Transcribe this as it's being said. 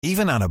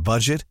Even on a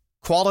budget,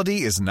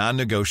 quality is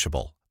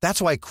non-negotiable.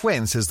 That's why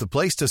Quince is the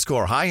place to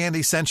score high-end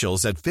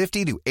essentials at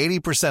 50 to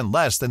 80%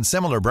 less than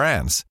similar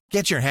brands.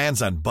 Get your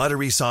hands on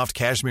buttery soft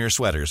cashmere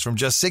sweaters from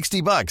just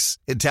 $60,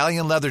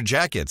 Italian leather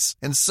jackets,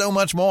 and so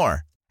much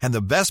more. And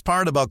the best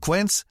part about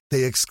Quince,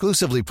 they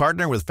exclusively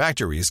partner with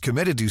factories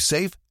committed to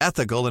safe,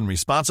 ethical, and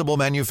responsible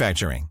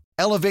manufacturing.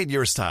 Elevate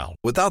your style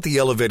without the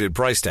elevated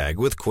price tag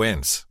with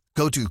Quince.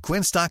 Go to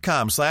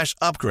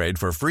quince.com/upgrade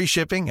for free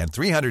shipping and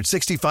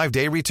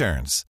 365-day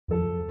returns.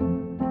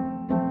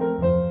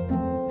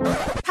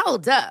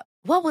 Hold up.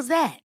 What was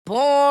that?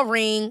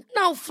 Boring.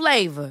 No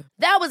flavor.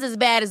 That was as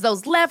bad as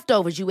those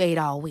leftovers you ate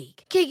all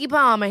week. Keke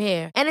Palmer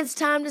here, and it's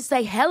time to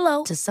say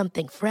hello to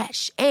something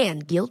fresh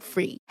and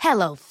guilt-free.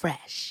 Hello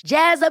Fresh.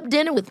 Jazz up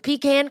dinner with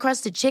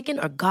pecan-crusted chicken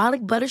or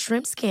garlic butter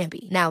shrimp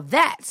scampi. Now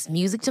that's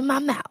music to my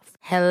mouth.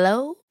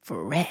 Hello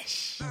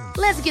Fresh.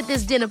 Let's get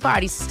this dinner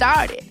party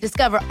started.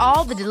 Discover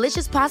all the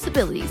delicious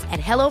possibilities at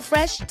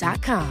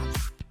hellofresh.com.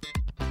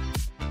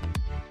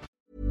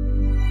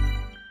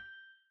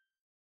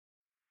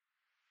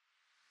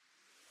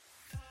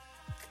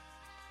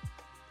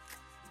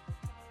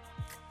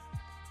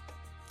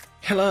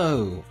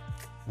 Hello,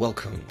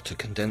 welcome to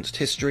Condensed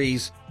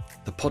Histories,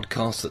 the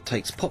podcast that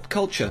takes pop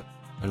culture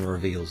and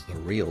reveals the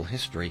real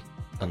history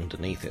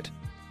underneath it.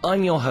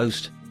 I'm your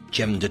host,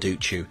 Jem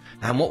Duducu,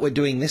 and what we're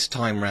doing this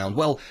time round,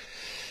 well,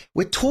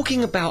 we're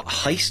talking about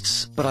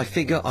heists, but I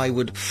figure I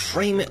would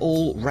frame it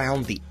all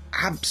round the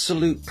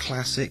absolute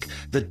classic,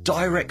 the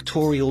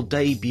directorial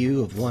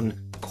debut of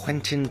one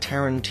Quentin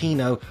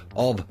Tarantino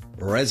of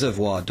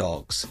Reservoir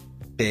Dogs,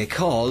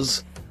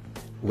 because,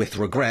 with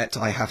regret,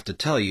 I have to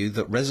tell you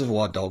that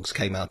Reservoir Dogs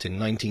came out in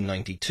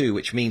 1992,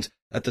 which means,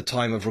 at the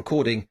time of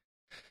recording,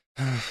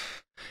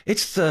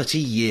 it's 30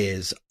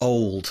 years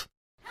old.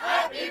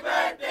 Happy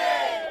birthday!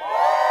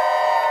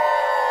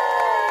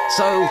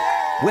 So,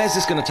 where's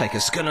this going to take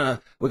us?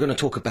 We're going to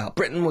talk about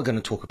Britain, we're going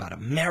to talk about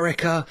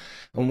America,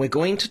 and we're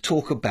going to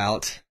talk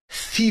about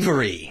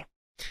thievery.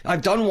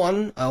 I've done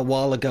one a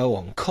while ago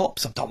on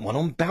cops, I've done one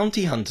on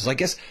bounty hunters. I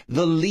guess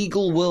the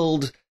legal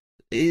world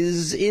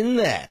is in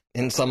there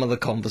in some of the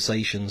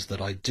conversations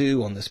that I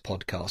do on this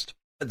podcast.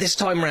 But this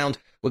time round,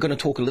 we're going to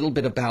talk a little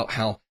bit about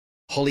how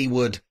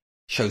Hollywood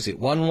shows it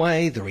one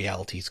way, the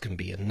realities can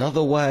be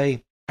another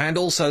way, and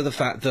also the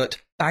fact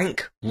that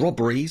bank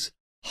robberies,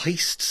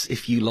 heists,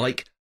 if you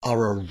like,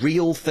 are a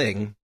real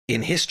thing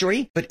in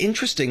history, but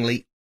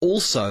interestingly,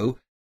 also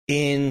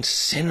in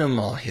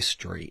cinema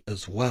history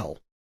as well.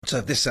 So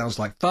if this sounds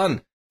like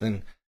fun,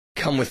 then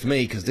come with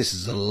me, because this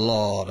is a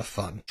lot of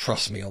fun.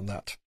 Trust me on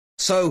that.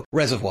 So,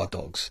 Reservoir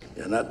Dogs.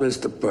 You're not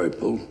Mr.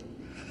 Purple.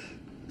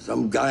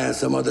 Some guy on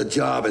some other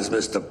job is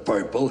Mr.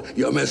 Purple.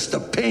 You're Mr.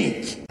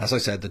 Pink. As I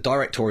said, the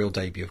directorial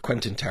debut of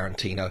Quentin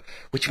Tarantino,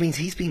 which means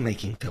he's been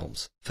making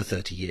films for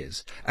 30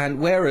 years. And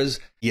whereas,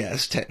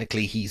 yes,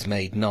 technically he's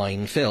made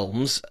 9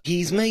 films,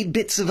 he's made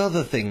bits of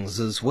other things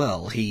as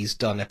well. He's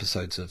done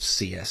episodes of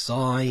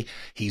CSI,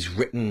 he's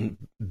written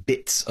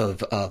bits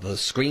of other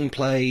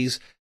screenplays,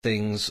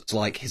 things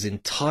like his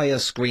entire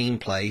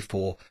screenplay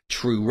for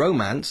True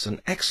Romance, an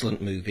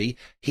excellent movie.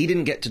 He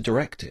didn't get to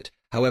direct it.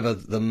 However,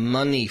 the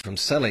money from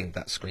selling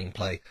that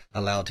screenplay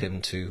allowed him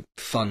to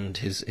fund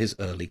his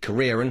early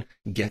career and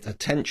get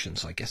attention,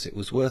 so I guess it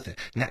was worth it.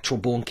 Natural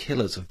Born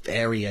Killers, a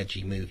very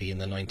edgy movie in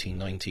the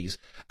 1990s.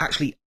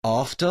 Actually,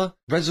 after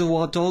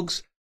Reservoir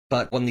Dogs,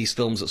 but one of these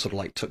films that sort of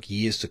like took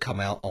years to come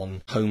out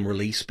on home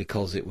release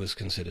because it was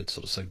considered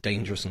sort of so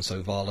dangerous and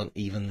so violent,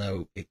 even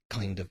though it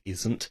kind of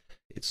isn't.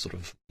 It's sort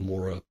of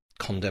more a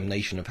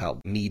condemnation of how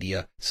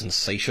media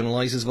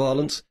sensationalizes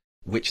violence,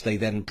 which they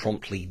then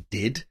promptly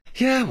did.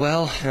 Yeah,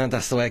 well,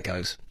 that's the way it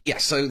goes. Yeah,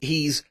 so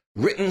he's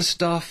written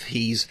stuff,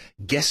 he's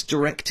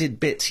guest-directed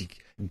bits, he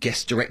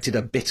guest-directed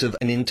a bit of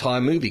an entire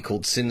movie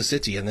called Sin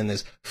City, and then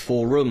there's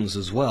 4 Rooms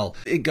as well.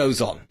 It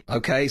goes on,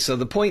 okay? So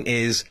the point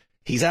is,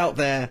 he's out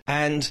there,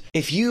 and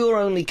if you're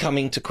only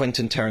coming to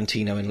Quentin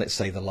Tarantino in, let's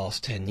say, the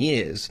last 10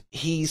 years,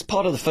 he's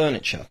part of the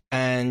furniture,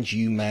 and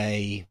you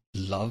may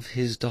love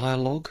his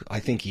dialogue. I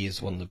think he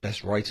is one of the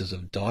best writers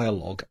of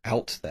dialogue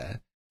out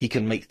there. He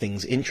can make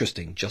things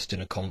interesting just in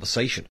a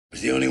conversation.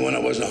 It's the only one I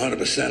wasn't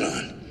 100%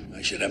 on.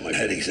 I should have my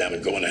head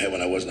examined going ahead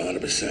when I wasn't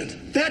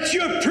 100%. That's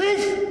your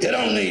proof? You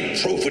don't need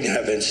proof when you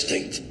have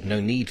instinct.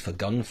 No need for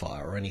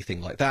gunfire or anything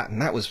like that,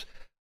 and that was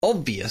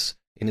obvious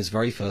in his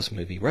very first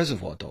movie,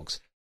 Reservoir Dogs.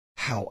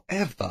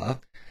 However,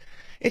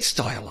 it's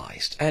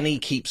stylized, and he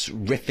keeps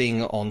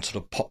riffing on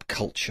sort of pop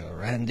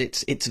culture, and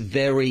it's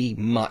very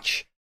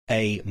much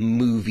a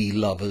movie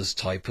lovers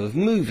type of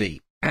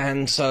movie.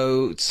 And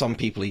so some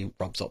people he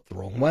rubs up the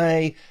wrong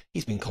way.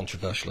 He's been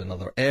controversial in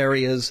other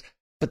areas.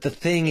 But the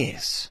thing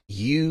is,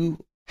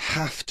 you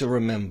have to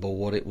remember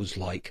what it was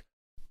like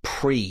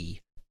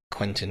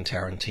pre-Quentin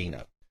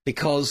Tarantino.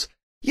 Because,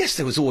 yes,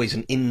 there was always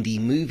an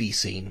indie movie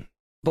scene.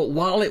 But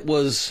while it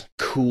was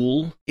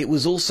cool, it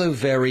was also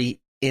very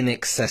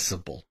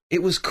inaccessible.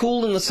 It was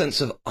cool in the sense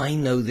of, I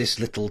know this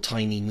little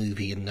tiny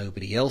movie and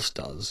nobody else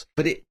does.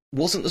 But it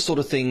wasn't the sort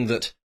of thing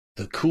that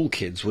the cool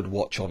kids would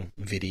watch on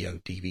video,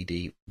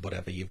 DVD,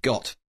 whatever you've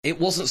got. It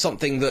wasn't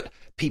something that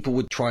people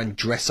would try and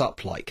dress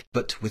up like,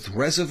 but with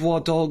Reservoir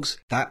Dogs,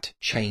 that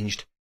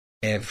changed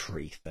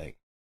everything.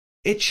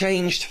 It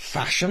changed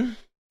fashion.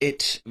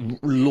 It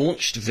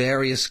launched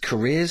various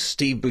careers.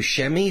 Steve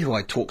Buscemi, who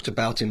I talked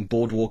about in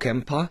Boardwalk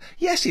Empire,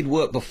 yes, he'd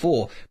worked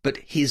before, but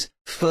his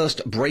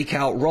first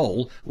breakout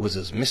role was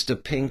as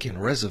Mr. Pink in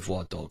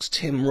Reservoir Dogs.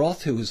 Tim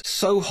Roth, who was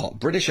so hot,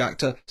 British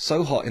actor,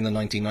 so hot in the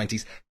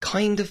 1990s,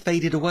 kind of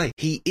faded away.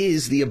 He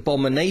is the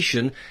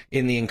Abomination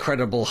in The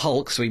Incredible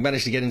Hulk, so he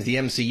managed to get into the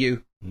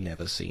MCU,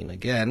 never seen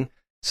again.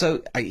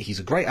 So he's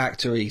a great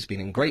actor, he's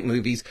been in great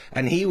movies,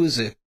 and he was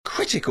a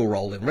critical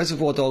role in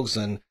Reservoir Dogs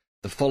and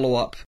the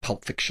follow-up,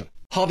 Pulp Fiction.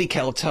 Harvey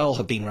Keitel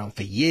had been around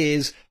for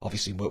years,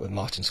 obviously worked with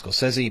Martin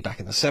Scorsese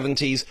back in the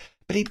 70s,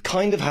 but he'd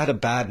kind of had a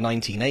bad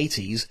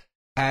 1980s,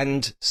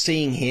 and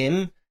seeing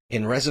him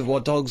in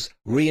Reservoir Dogs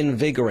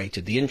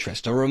reinvigorated the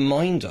interest, a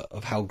reminder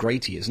of how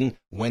great he is, and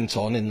went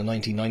on in the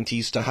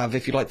 1990s to have,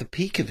 if you like, the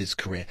peak of his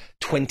career,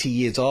 20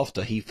 years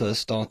after he first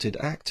started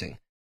acting.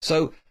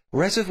 So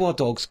Reservoir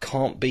Dogs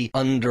can't be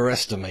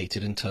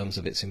underestimated in terms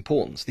of its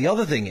importance. The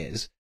other thing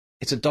is,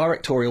 it's a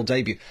directorial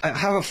debut. I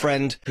have a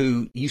friend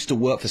who used to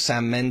work for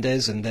Sam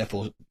Mendes, and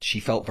therefore she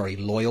felt very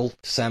loyal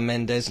to Sam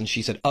Mendes, and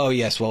she said, oh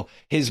yes, well,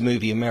 his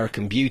movie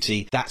American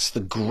Beauty, that's the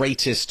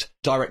greatest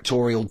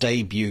directorial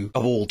debut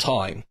of all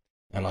time.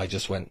 And I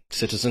just went,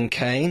 Citizen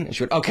Kane? And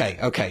she went,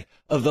 okay,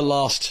 of the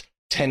last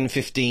 10,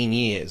 15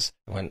 years.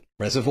 I went,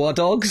 Reservoir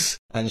Dogs?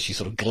 And she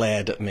sort of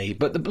glared at me.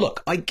 But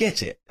look, I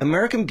get it.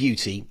 American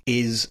Beauty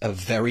is a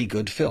very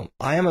good film.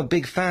 I am a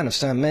big fan of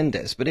Sam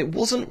Mendes, but it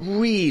wasn't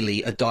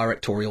really a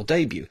directorial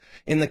debut.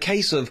 In the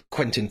case of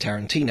Quentin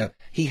Tarantino,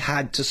 he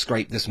had to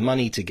scrape this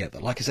money together.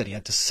 Like I said, he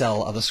had to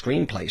sell other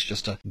screenplays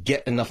just to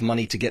get enough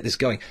money to get this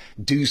going,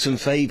 do some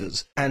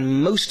favors.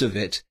 And most of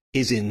it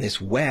is in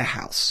this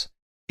warehouse.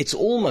 It's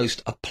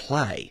almost a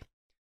play.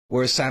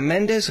 Whereas Sam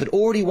Mendes had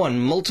already won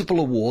multiple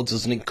awards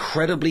as an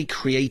incredibly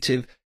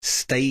creative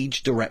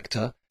stage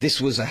director. This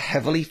was a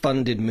heavily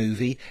funded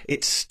movie.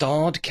 It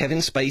starred Kevin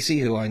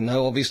Spacey, who I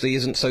know obviously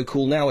isn't so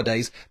cool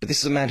nowadays, but this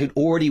is a man who'd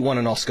already won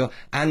an Oscar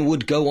and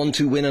would go on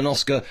to win an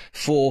Oscar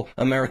for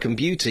American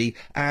Beauty.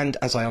 And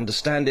as I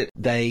understand it,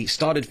 they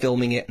started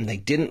filming it and they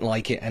didn't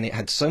like it, and it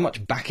had so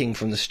much backing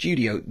from the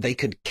studio, they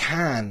could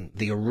can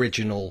the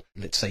original,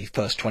 let's say,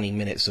 first 20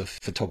 minutes of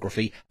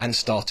photography and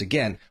start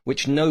again,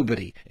 which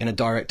nobody in a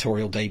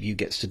directorial debut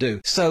gets to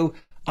do. So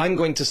I'm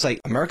going to say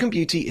American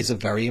Beauty is a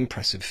very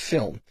impressive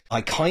film. I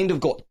kind of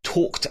got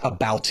talked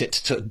about it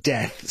to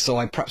death, so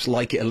I perhaps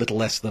like it a little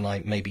less than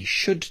I maybe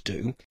should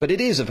do. But it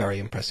is a very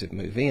impressive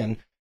movie, and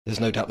there's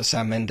no doubt that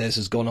Sam Mendes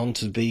has gone on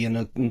to be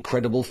an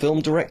incredible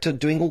film director,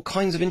 doing all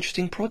kinds of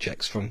interesting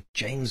projects, from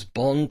James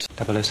Bond...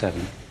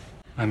 007.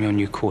 I'm your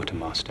new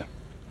quartermaster.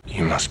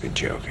 You must be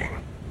joking.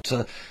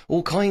 ...to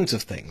all kinds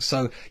of things.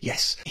 So,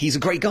 yes, he's a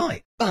great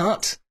guy,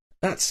 but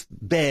that's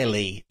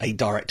barely a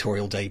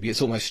directorial debut.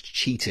 It's almost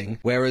cheating.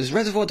 Whereas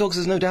Reservoir Dogs,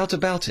 there's no doubt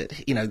about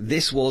it. You know,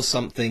 this was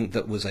something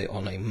that was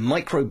on a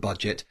micro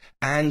budget,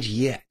 and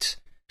yet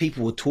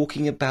people were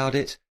talking about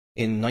it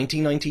in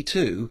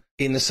 1992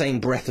 in the same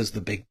breath as the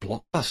big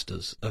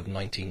blockbusters of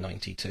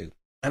 1992.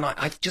 And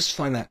I just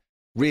find that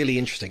really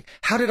interesting.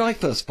 How did I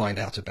first find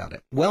out about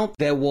it? Well,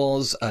 there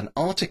was an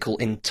article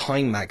in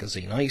Time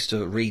magazine. I used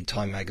to read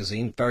Time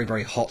magazine, very,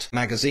 very hot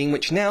magazine,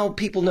 which now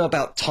people know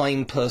about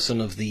Time Person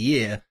of the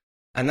Year.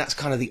 And that's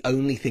kind of the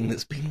only thing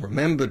that's been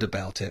remembered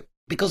about it,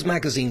 because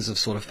magazines have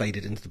sort of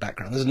faded into the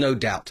background. There's no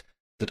doubt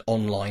that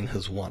online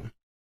has won.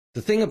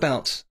 The thing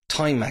about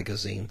Time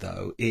magazine,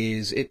 though,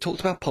 is it talked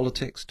about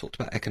politics, talked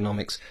about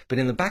economics, but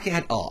in the back it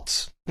had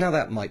arts. Now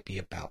that might be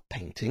about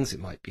paintings, it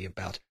might be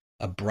about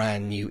a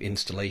brand new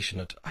installation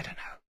at, I don't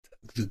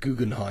know, the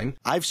Guggenheim.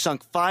 I've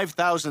sunk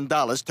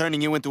 $5,000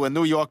 turning you into a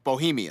New York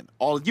bohemian.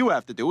 All you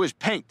have to do is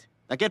paint.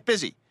 Now get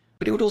busy.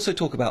 But it would also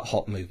talk about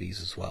hot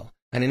movies as well.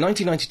 And in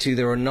 1992,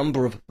 there were a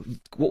number of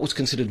what was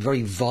considered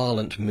very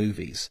violent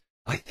movies.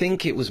 I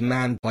think it was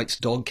Man Bites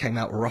Dog came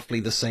out roughly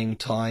the same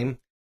time,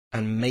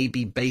 and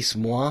maybe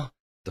Baise-Moi,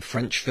 the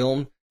French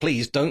film.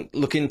 Please don't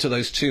look into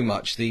those too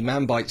much. The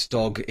Man Bites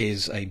Dog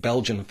is a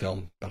Belgian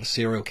film about a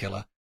serial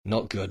killer.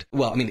 Not good.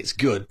 Well, I mean, it's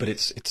good, but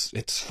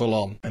it's full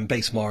on. And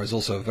Baise-Moi is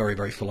also a very,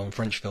 very full on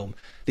French film.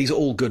 These are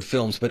all good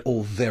films, but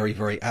all very,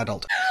 very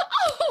adult.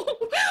 Oh,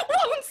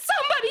 won't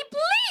somebody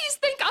please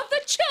think of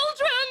the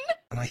children?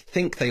 And I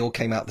think they all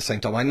came out at the same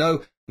time. I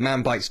know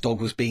Man Bites Dog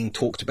was being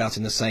talked about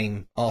in the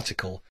same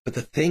article, but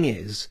the thing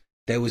is,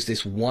 there was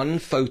this one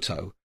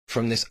photo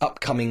from this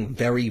upcoming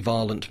very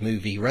violent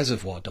movie,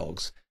 Reservoir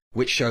Dogs,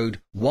 which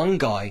showed one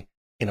guy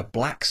in a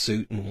black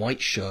suit and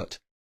white shirt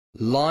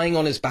lying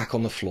on his back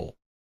on the floor,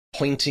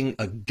 pointing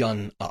a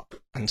gun up,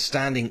 and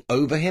standing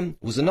over him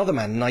was another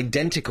man in an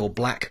identical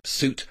black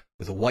suit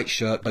with a white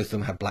shirt, both of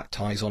them had black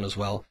ties on as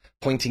well,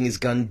 pointing his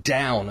gun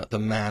down at the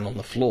man on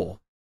the floor.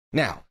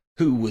 Now,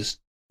 who was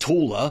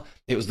taller,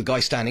 it was the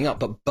guy standing up,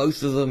 but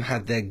both of them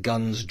had their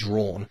guns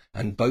drawn,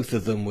 and both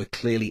of them were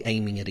clearly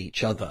aiming at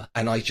each other.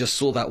 And I just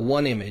saw that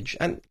one image,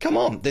 and come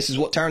on, this is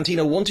what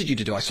Tarantino wanted you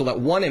to do. I saw that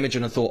one image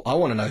and I thought, I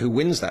want to know who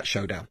wins that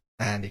showdown.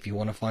 And if you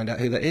want to find out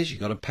who that is, you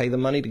got to pay the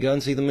money to go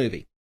and see the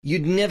movie.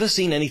 You'd never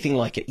seen anything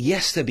like it.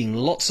 Yes, there've been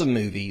lots of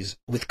movies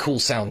with cool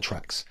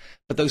soundtracks,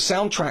 but those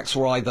soundtracks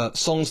were either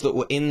songs that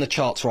were in the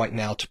charts right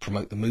now to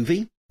promote the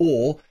movie,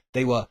 or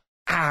they were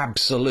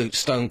absolute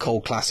stone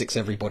cold classics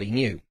everybody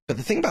knew. But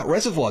the thing about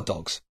Reservoir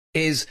Dogs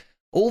is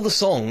all the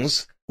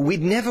songs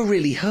we'd never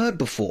really heard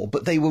before,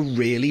 but they were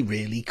really,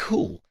 really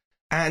cool.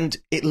 And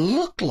it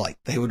looked like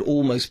they had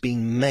almost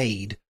been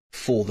made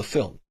for the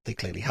film. They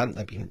clearly hadn't.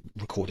 They'd been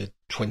recorded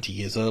 20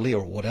 years earlier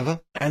or whatever.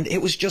 And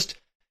it was just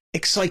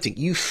exciting.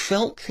 You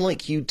felt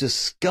like you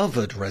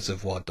discovered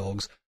Reservoir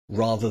Dogs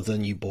rather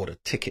than you bought a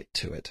ticket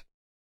to it.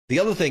 The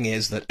other thing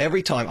is that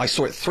every time, I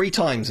saw it 3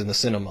 times in the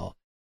cinema,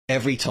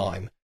 every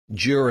time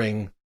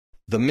during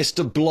the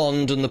Mr.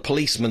 Blonde and the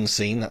policeman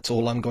scene, that's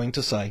all I'm going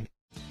to say.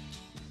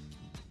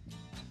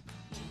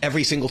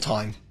 Every single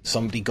time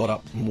somebody got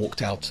up and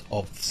walked out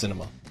of the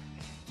cinema.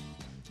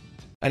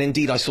 And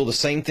indeed, I saw the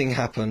same thing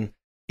happen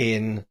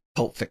in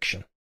Pulp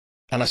Fiction.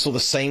 And I saw the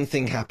same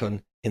thing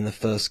happen in the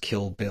first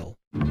Kill Bill.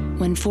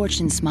 When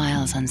fortune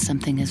smiles on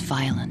something as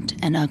violent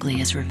and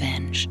ugly as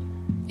revenge,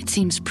 it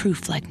seems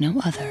proof like no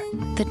other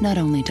that not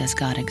only does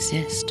God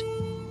exist,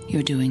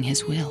 you're doing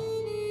his will.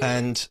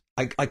 And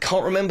I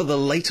can't remember the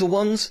later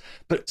ones,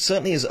 but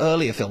certainly his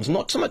earlier films,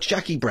 not so much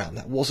Jackie Brown,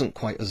 that wasn't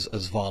quite as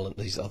violent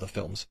as these other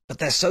films, but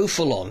they're so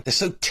full on, they're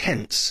so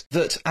tense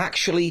that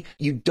actually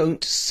you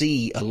don't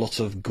see a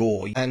lot of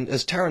gore. And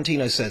as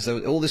Tarantino says, there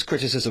was all this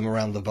criticism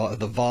around the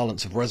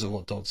violence of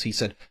Reservoir Dogs. He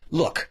said,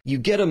 look, you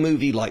get a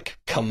movie like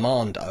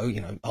Commando,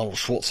 you know, Arnold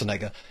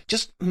Schwarzenegger,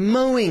 just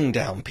mowing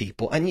down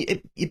people, and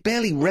it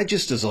barely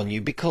registers on you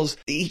because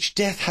each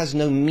death has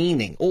no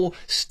meaning. Or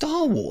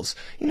Star Wars,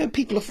 you know,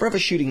 people are forever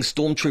shooting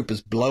stormtroopers,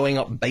 blowing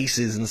up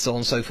bases and so on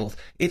and so forth.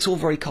 It's all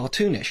very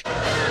cartoonish. I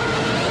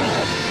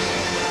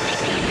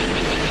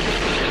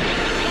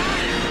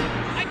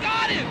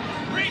got him!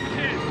 Great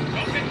hit!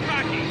 Don't get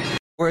cocky!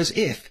 Whereas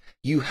if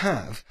you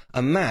have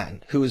a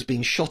man who has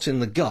been shot in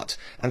the gut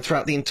and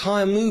throughout the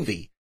entire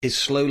movie is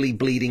slowly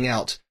bleeding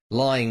out,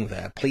 lying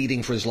there,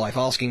 pleading for his life,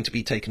 asking to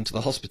be taken to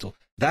the hospital,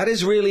 that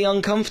is really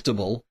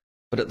uncomfortable,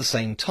 but at the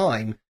same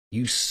time,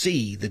 you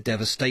see the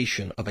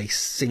devastation of a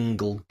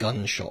single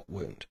gunshot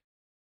wound.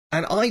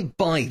 And I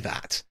buy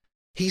that.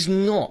 He's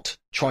not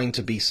trying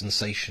to be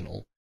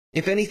sensational.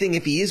 If anything,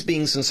 if he is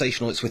being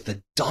sensational, it's with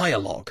the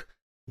dialogue,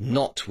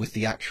 not with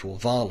the actual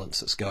violence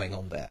that's going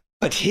on there.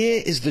 But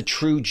here is the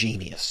true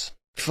genius.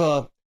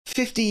 For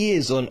 50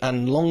 years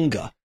and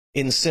longer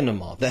in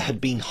cinema, there had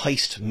been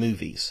heist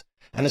movies.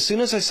 And as soon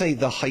as I say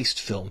the heist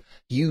film,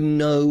 you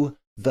know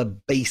the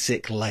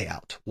basic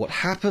layout. What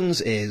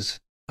happens is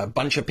a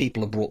bunch of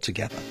people are brought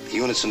together. The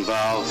units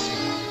involved,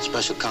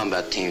 special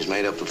combat teams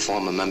made up of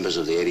former members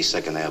of the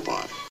 82nd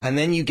Airborne. And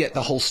then you get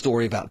the whole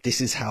story about this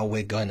is how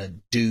we're going to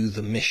do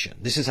the mission.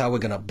 This is how we're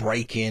going to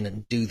break in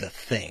and do the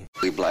thing.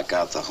 We black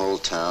out the whole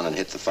town and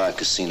hit the 5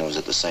 casinos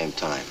at the same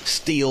time.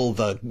 Steal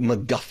the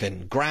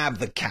MacGuffin, grab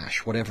the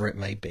cash, whatever it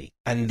may be.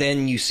 And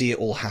then you see it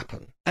all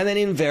happen. And then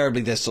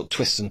invariably there's sort of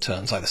twists and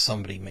turns. Either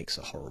somebody makes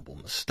a horrible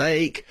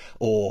mistake,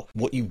 or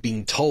what you've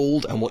been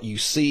told and what you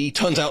see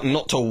turns out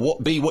not to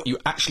be what you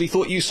actually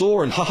thought you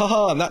saw, and ha ha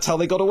ha, and that's how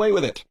they got away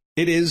with it.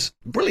 It is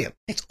brilliant.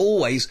 It's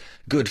always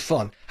good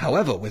fun.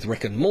 However, with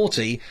Rick and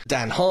Morty,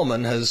 Dan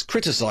Harmon has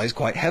criticized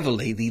quite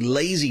heavily the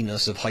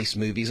laziness of heist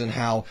movies and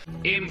how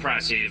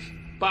impressive.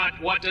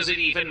 But what does it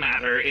even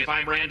matter if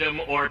I'm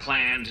random or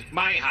planned?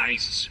 My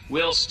heists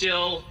will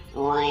still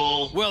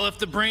rule. Well, if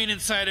the brain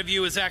inside of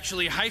you is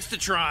actually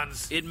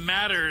heistatrons, it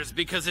matters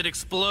because it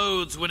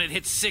explodes when it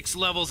hits 6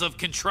 levels of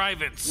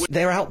contrivance.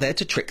 They're out there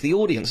to trick the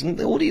audience, and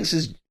the audience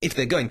is, if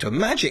they're going to a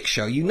magic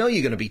show, you know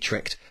you're going to be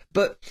tricked.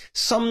 But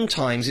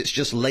sometimes it's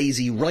just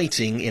lazy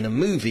writing in a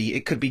movie.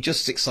 It could be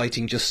just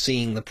exciting just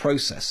seeing the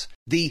process.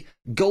 The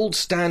gold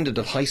standard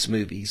of heist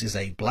movies is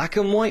a black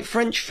and white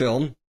French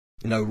film,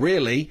 no,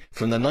 really,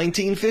 from the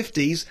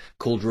 1950s,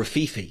 called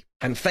Rififi.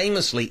 And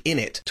famously in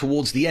it,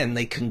 towards the end,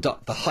 they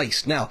conduct the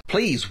heist. Now,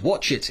 please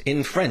watch it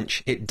in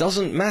French. It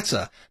doesn't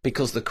matter,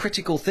 because the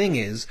critical thing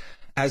is,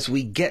 as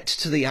we get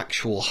to the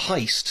actual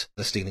heist,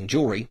 the stealing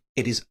jewelry,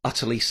 it is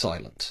utterly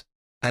silent.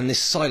 And this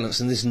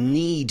silence and this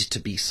need to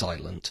be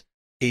silent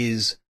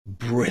is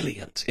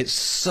brilliant. It's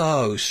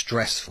so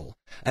stressful.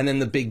 And then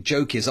the big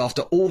joke is,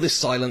 after all this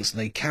silence, and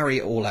they carry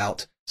it all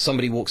out,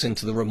 somebody walks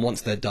into the room, once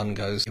they're done,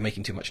 goes, "You're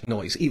making too much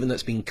noise," even though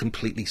it's been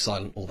completely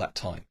silent all that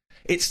time.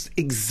 It's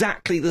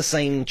exactly the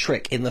same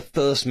trick in the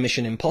first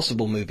Mission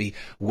Impossible movie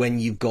when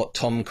you've got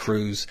Tom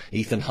Cruise,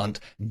 Ethan Hunt,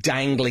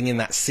 dangling in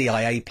that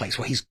CIA place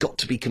where he's got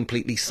to be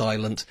completely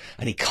silent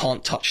and he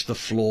can't touch the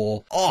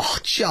floor. Oh,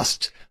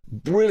 just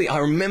brilliant. I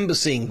remember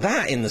seeing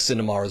that in the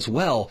cinema as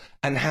well,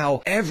 and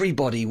how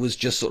everybody was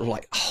just sort of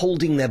like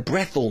holding their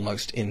breath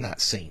almost in that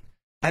scene.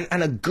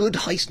 And a good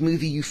heist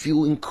movie, you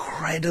feel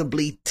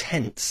incredibly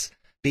tense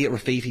be it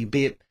Rafifi,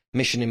 be it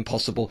Mission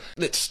Impossible.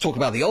 Let's talk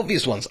about the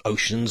obvious ones.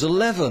 Ocean's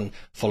 11,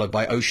 followed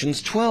by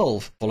Ocean's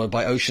 12, followed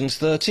by Ocean's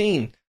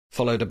 13,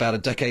 followed about a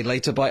decade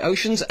later by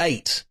Ocean's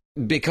 8.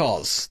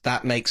 Because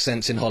that makes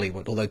sense in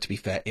Hollywood. Although, to be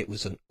fair, it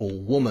was an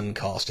all-woman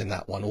cast in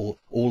that one.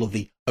 All of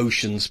the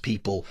Ocean's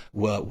people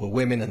were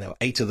women, and there were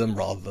 8 of them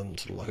rather than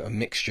sort of like a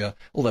mixture.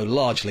 Although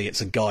largely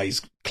it's a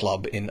guys'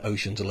 club in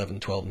Ocean's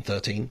 11, 12, and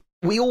 13.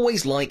 We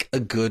always like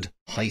a good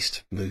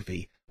heist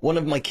movie. One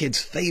of my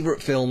kids'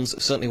 favourite films,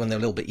 certainly when they were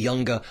a little bit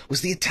younger, was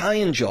The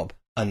Italian Job.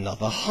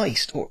 Another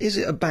heist. Or is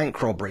it a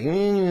bank robbery?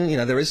 You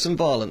know, there is some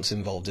violence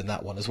involved in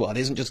that one as well. It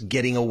isn't just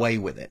getting away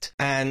with it.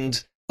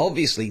 And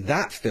obviously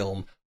that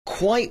film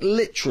quite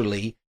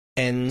literally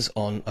ends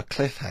on a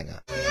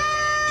cliffhanger.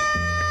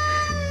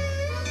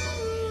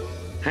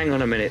 Hang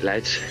on a minute,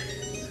 lads.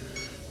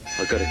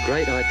 I've got a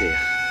great idea.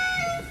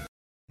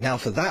 Now,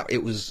 for that,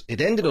 it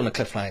ended on a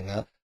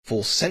cliffhanger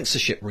for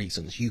censorship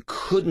reasons. You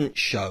couldn't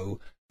show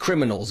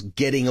criminals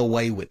getting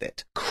away with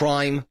it.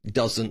 Crime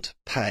doesn't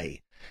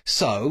pay.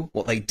 So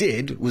what they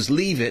did was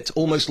leave it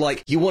almost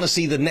like you want to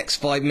see the next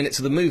 5 minutes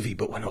of the movie,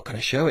 but we're not going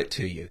to show it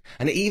to you.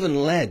 And it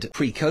even led,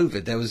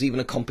 pre-COVID, there was even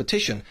a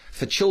competition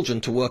for children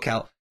to work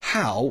out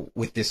how,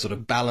 with this sort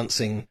of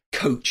balancing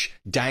coach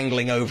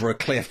dangling over a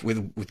cliff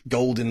with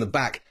gold in the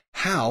back,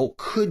 how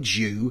could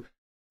you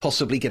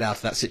possibly get out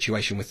of that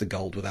situation with the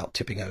gold without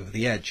tipping over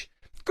the edge?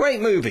 Great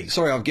movie.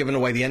 Sorry, I've given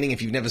away the ending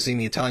if you've never seen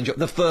The Italian Job.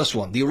 The first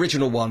one, the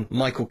original one,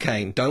 Michael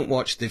Caine. Don't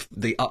watch the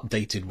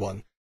updated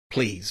one.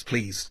 Please,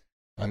 please.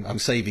 I'm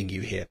saving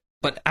you here.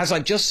 But as I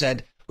just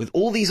said, with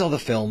all these other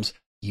films,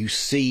 you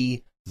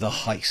see the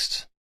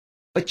heist.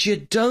 But you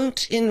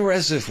don't in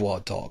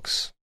Reservoir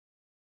Dogs.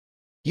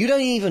 You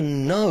don't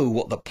even know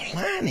what the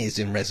plan is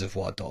in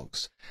Reservoir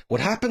Dogs.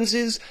 What happens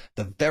is,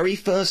 the very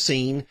first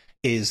scene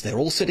is they're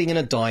all sitting in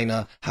a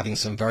diner having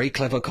some very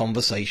clever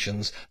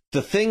conversations.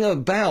 The thing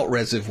about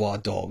Reservoir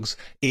Dogs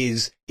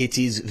is it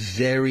is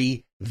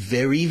very,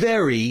 very,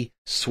 very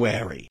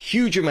sweary.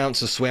 Huge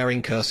amounts of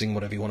swearing, cursing,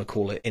 whatever you want to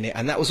call it, in it.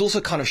 And that was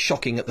also kind of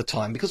shocking at the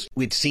time because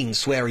we'd seen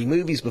sweary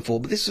movies before.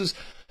 But this was,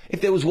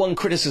 if there was one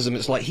criticism,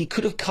 it's like he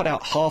could have cut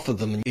out half of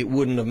them and it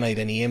wouldn't have made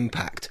any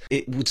impact.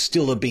 It would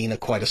still have been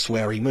quite a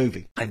sweary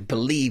movie. I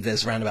believe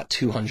there's around about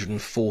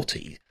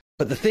 240.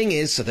 But the thing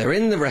is, so they're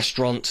in the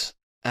restaurant,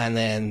 and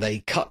then they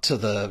cut to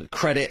the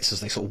credits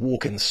as they sort of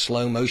walk in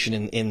slow motion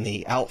in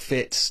the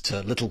outfits to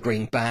Little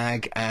Green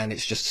Bag, and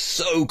it's just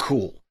so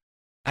cool.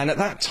 And at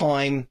that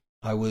time,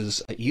 I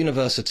was at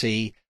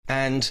university,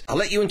 and I'll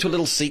let you into a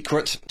little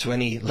secret to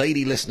any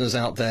lady listeners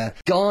out there.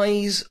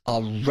 Guys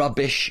are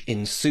rubbish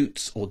in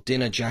suits or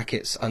dinner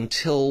jackets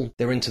until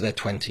they're into their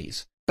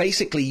 20s.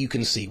 Basically, you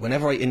can see,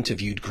 whenever I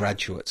interviewed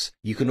graduates,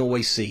 you can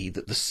always see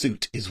that the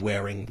suit is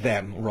wearing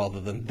them rather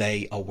than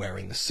they are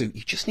wearing the suit.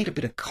 You just need a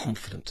bit of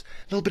confidence,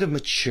 a little bit of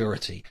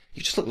maturity.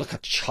 You just look like a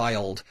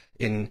child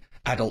in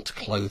adult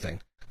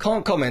clothing.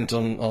 Can't comment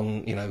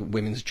on you know,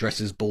 women's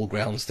dresses, ball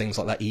gowns, things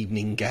like that,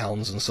 evening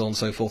gowns and so on and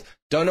so forth.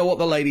 Don't know what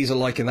the ladies are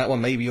like in that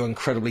one. Maybe you're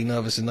incredibly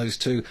nervous in those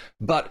too,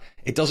 but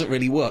it doesn't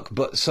really work.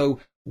 But so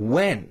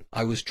when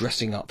I was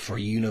dressing up for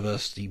a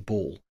university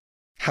ball,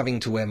 having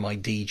to wear my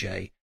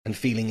DJ, and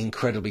feeling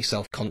incredibly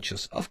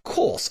self-conscious. Of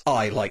course,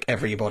 I, like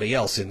everybody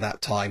else in that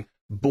time,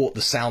 bought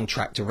the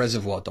soundtrack to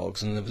Reservoir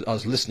Dogs, and I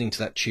was listening to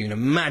that tune,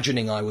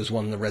 imagining I was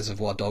one of the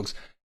Reservoir Dogs,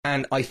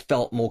 and I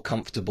felt more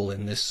comfortable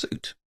in this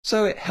suit.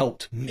 So it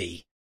helped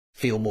me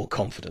feel more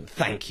confident.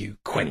 Thank you,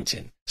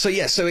 Quentin. So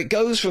yeah, so it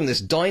goes from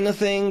this diner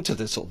thing to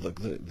the sort of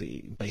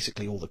the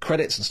basically all the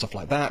credits and stuff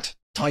like that,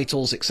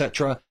 titles,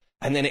 etc.,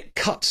 and then it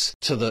cuts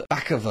to the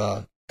back of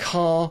a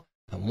car,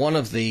 and one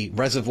of the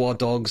Reservoir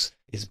Dogs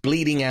is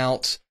bleeding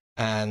out,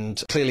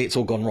 and clearly it's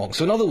all gone wrong.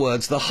 So in other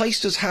words, the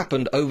heist has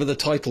happened over the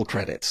title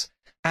credits.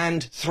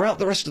 And throughout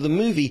the rest of the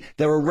movie,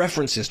 there are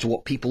references to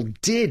what people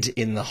did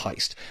in the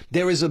heist.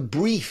 There is a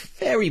brief,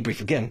 very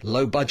brief, again,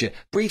 low budget,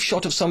 brief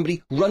shot of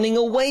somebody running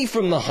away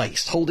from the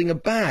heist, holding a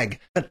bag.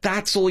 But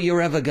that's all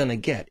you're ever going to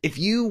get. If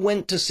you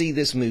went to see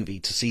this movie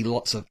to see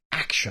lots of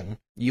action,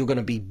 you're going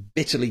to be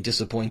bitterly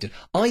disappointed.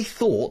 I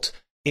thought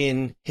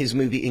in his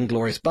movie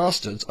Inglourious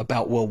Basterds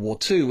about World War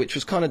II, which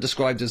was kind of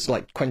described as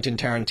like Quentin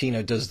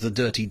Tarantino does The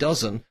Dirty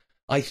Dozen,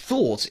 I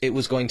thought it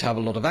was going to have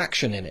a lot of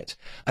action in it.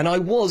 And I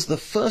was, the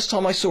first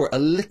time I saw it, a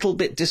little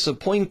bit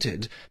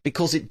disappointed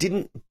because it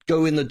didn't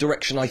go in the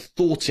direction I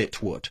thought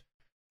it would.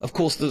 Of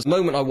course, the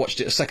moment I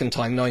watched it a second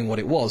time knowing what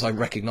it was, I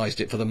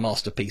recognised it for the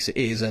masterpiece it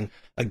is. And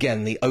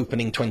again, the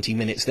opening 20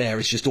 minutes there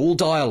is just all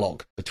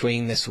dialogue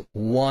between this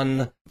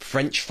one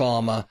French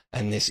farmer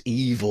and this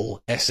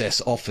evil SS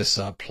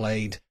officer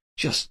played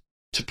just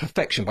to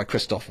perfection by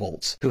Christoph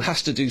Waltz, who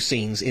has to do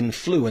scenes in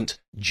fluent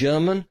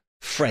German,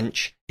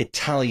 French,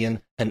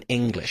 Italian and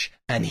English,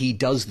 and he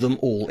does them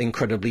all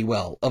incredibly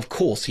well. Of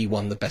course he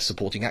won the Best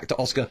Supporting Actor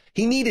Oscar.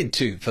 He needed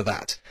to for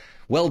that.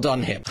 Well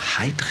done him.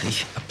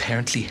 Heydrich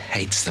apparently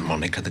hates the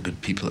moniker the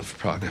good people of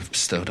Prague have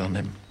bestowed on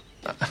him.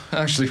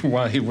 Actually,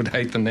 why he would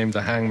hate the name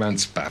the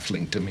Hangman's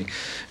baffling to me.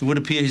 It would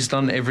appear he's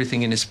done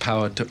everything in his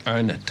power to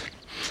earn it.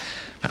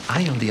 But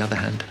I, on the other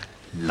hand,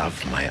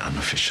 love my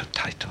unofficial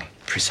title,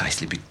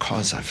 precisely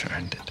because I've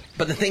earned it.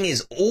 But the thing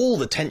is, all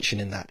the tension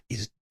in that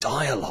is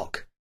dialogue.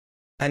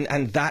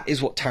 And that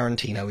is what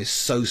Tarantino is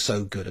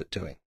so good at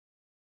doing.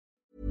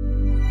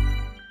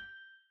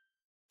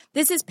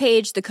 This is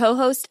Paige, the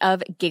co-host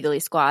of Giggly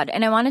Squad,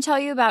 and I want to tell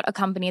you about a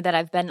company that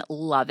I've been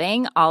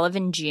loving, Olive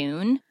 &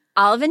 June.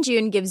 Olive &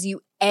 June gives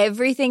you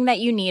everything that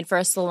you need for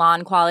a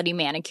salon-quality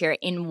manicure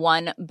in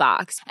one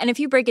box. And if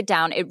you break it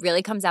down, it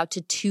really comes out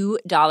to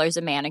 $2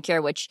 a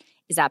manicure, which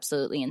is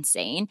absolutely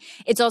insane.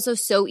 It's also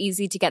so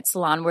easy to get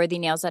salon-worthy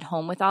nails at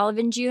home with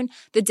Olive & June.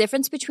 The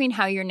difference between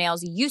how your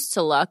nails used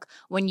to look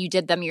when you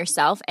did them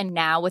yourself and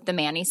now with the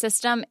Mani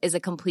system is a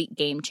complete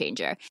game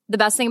changer. The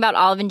best thing about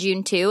Olive &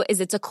 June, too, is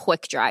it's a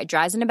quick dry.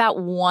 Dries in about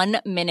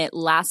 1 minute,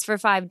 lasts for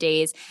 5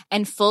 days,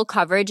 and full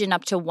coverage in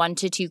up to 1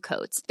 to 2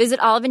 coats.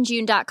 Visit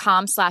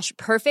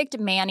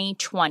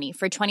oliveandjune.com/perfectmani20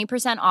 for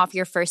 20% off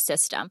your first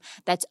system.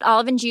 That's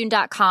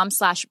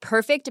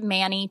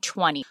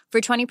oliveandjune.com/perfectmani20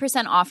 for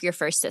 20% off your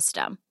first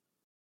system.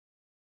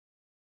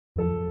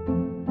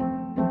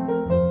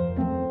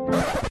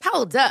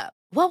 Hold up.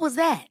 What was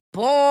that?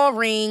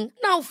 Boring.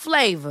 No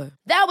flavor.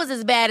 That was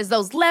as bad as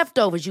those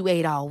leftovers you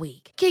ate all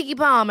week. Keke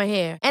Palmer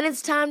here, and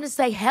it's time to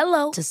say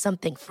hello to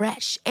something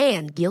fresh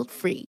and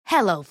guilt-free.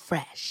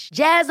 HelloFresh.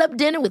 Jazz up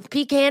dinner with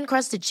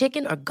pecan-crusted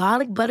chicken or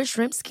garlic butter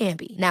shrimp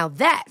scampi. Now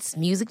that's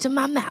music to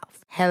my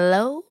mouth.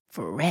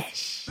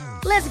 HelloFresh.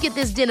 Let's get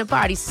this dinner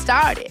party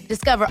started.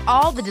 Discover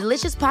all the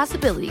delicious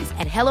possibilities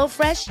at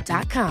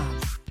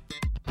HelloFresh.com.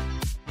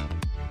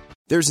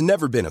 There's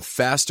never been a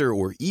faster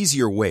or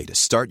easier way to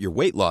start your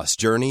weight loss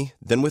journey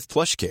than with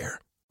PlushCare.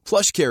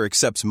 PlushCare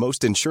accepts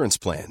most insurance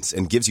plans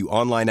and gives you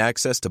online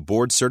access to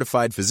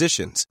board-certified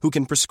physicians who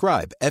can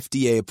prescribe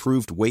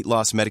FDA-approved weight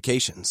loss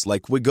medications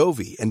like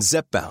Wegovy and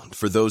Zepbound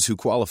for those who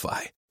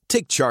qualify.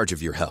 Take charge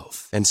of your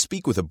health and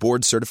speak with a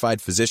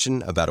board-certified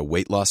physician about a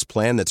weight loss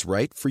plan that's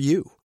right for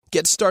you.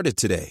 Get started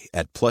today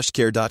at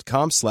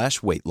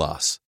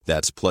plushcare.com/weightloss.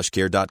 That's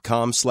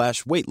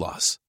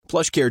plushcare.com/weightloss.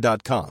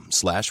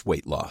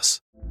 plushcare.com/weightloss.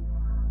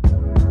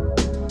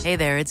 Hey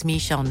there, it's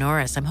Michelle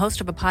Norris. I'm host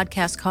of a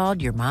podcast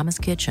called Your Mama's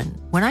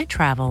Kitchen. When I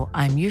travel,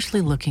 I'm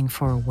usually looking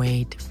for a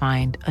way to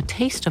find a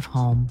taste of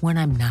home when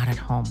I'm not at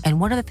home.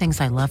 And one of the things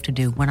I love to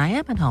do when I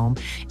am at home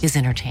is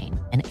entertain.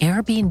 And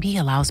Airbnb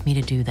allows me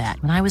to do that.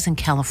 When I was in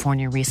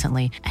California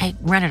recently, I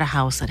rented a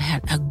house that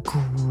had a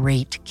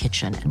great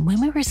kitchen. And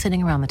when we were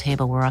sitting around the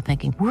table, we were all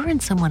thinking, we're in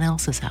someone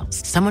else's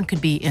house. Someone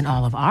could be in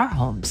all of our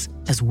homes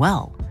as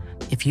well.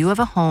 If you have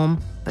a home,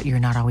 but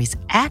you're not always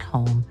at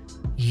home,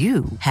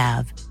 you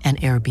have an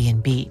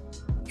Airbnb.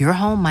 Your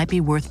home might be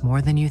worth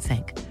more than you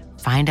think.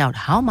 Find out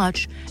how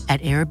much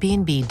at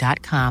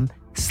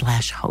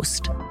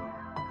airbnb.com/host.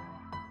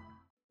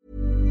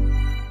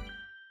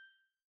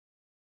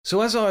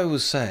 So as I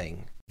was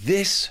saying,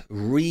 this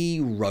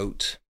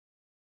rewrote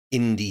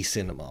indie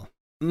cinema.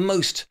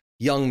 Most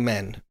young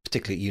men,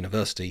 particularly at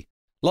university,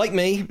 like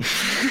me,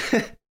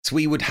 so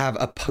we would have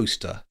a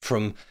poster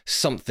from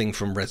something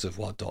from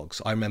Reservoir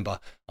Dogs. I remember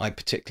I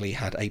particularly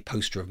had a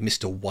poster of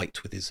Mr.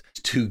 White with his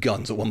 2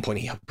 guns. At one point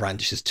he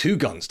brandishes 2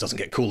 guns, doesn't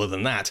get cooler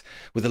than that,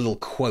 with a little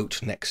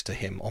quote next to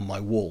him on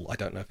my wall. I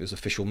don't know if it was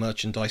official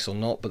merchandise or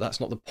not, but that's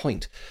not the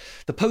point.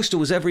 The poster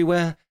was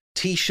everywhere,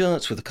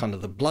 T-shirts with kind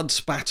of the blood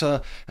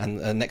spatter and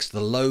next to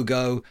the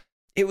logo.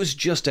 It was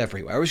just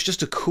everywhere. It was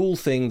just a cool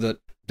thing that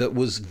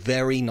was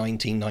very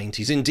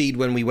 1990s. Indeed,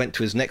 when we went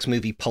to his next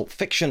movie, Pulp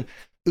Fiction,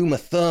 Uma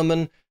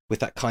Thurman, with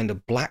that kind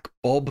of black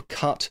bob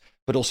cut,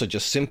 but also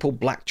just simple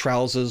black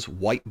trousers,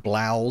 white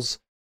blouse,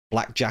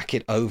 black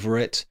jacket over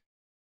it,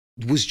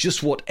 was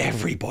just what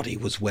everybody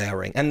was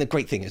wearing. And the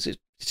great thing is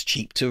it's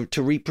cheap to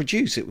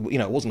reproduce. It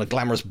wasn't a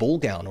glamorous ball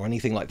gown or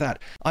anything like that.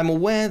 I'm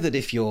aware that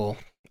if you're,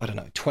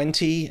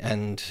 20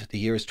 and the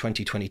year is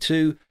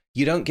 2022,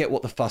 you don't get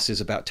what the fuss is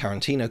about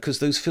Tarantino because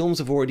those films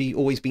have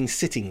always been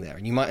sitting there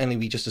and you might only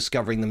be just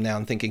discovering them now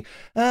and thinking,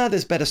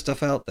 there's better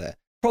stuff out there.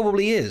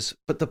 Probably is.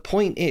 But the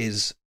point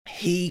is,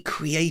 he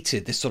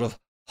created this sort of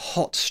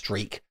hot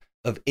streak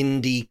of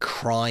indie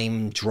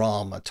crime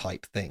drama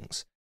type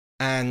things.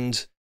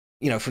 And,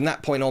 from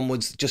that point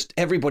onwards, just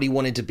everybody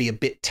wanted to be a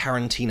bit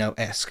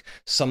Tarantino-esque.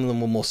 Some of them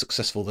were more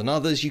successful than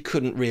others. You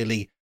couldn't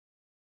really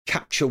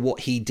capture what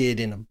he did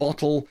in a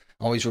bottle.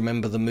 I always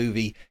remember the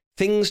movie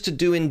Things to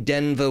Do in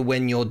Denver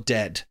When You're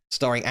Dead,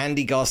 starring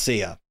Andy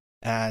Garcia.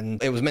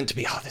 And it was meant to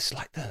be, this is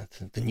like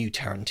the new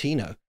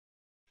Tarantino.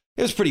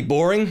 It was pretty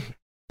boring.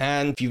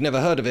 And if you've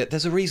never heard of it,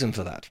 there's a reason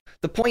for that.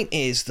 The point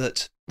is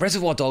that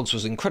Reservoir Dogs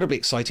was incredibly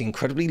exciting,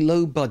 incredibly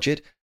low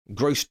budget,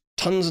 grossed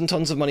tons and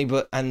tons of money,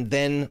 and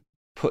then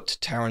put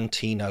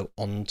Tarantino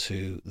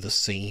onto the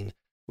scene,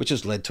 which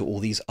has led to all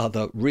these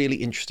other really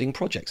interesting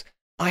projects.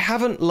 I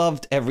haven't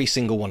loved every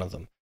single one of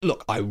them.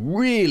 Look, I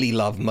really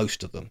love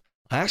most of them.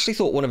 I actually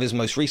thought one of his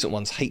most recent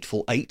ones,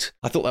 Hateful Eight,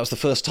 I thought that was the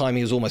first time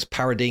he was almost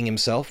parodying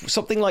himself.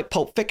 Something like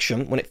Pulp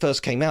Fiction, when it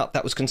first came out,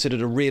 that was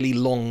considered a really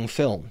long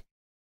film.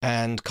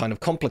 And kind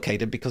of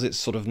complicated because it's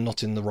sort of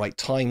not in the right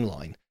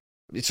timeline.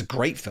 It's a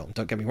great film,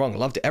 don't get me wrong. I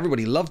loved it.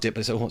 Everybody loved it,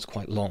 but it's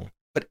quite long.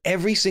 But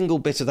every single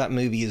bit of that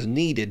movie is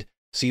needed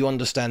so you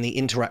understand the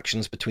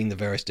interactions between the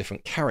various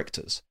different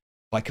characters.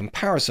 By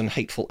comparison,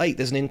 Hateful Eight,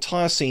 there's an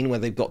entire scene where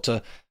they've got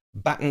to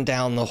batten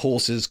down the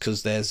horses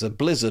because there's a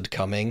blizzard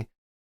coming,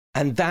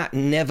 and that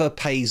never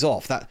pays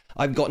off. That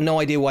I've got no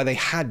idea why they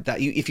had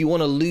that. If you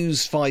want to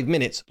lose 5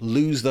 minutes,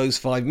 lose those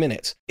 5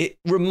 minutes. It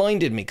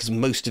reminded me, because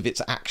most of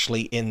it's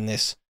actually in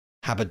this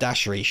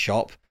haberdashery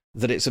shop,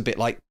 that it's a bit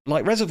like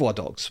Reservoir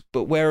Dogs.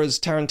 But whereas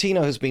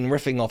Tarantino has been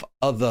riffing off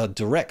other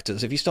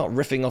directors, if you start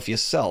riffing off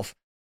yourself,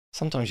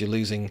 sometimes you're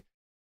losing,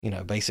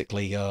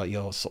 basically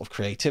your sort of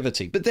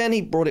creativity. But then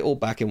he brought it all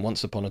back in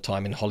Once Upon a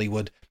Time in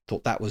Hollywood.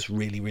 Thought that was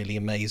really, really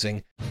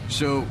amazing.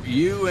 So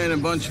you and a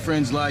bunch of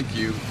friends like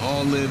you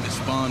all live at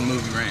Spawn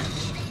Movie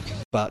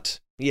Ranch. But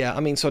yeah,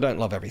 so I don't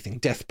love everything.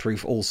 Death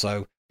Proof,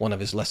 also one of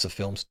his lesser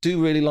films.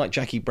 Do really like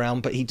Jackie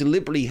Brown, but he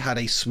deliberately had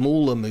a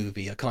smaller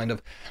movie, a kind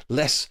of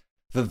less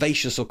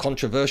vivacious or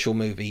controversial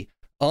movie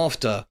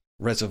after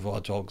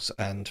Reservoir Dogs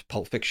and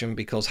Pulp Fiction,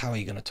 because how are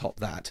you going to top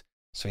that?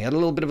 So he had a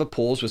little bit of a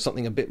pause with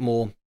something a bit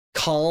more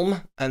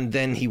calm, and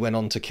then he went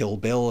on to Kill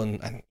Bill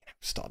and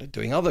started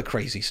doing other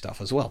crazy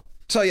stuff as well.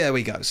 So yeah, there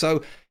we go.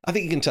 So I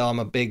think you can tell I'm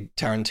a big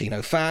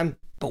Tarantino fan,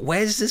 but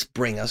where does this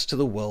bring us to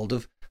the world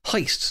of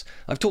heists?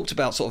 I've talked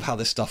about sort of how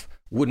this stuff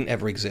wouldn't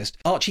ever exist.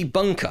 Archie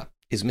Bunker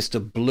is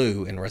Mr.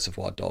 Blue in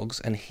Reservoir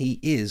Dogs, and he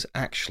is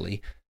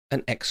actually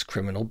an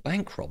ex-criminal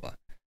bank robber.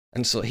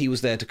 And so he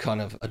was there to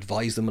kind of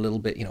advise them a little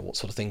bit, what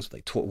sort of things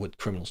would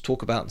criminals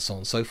talk about, and so on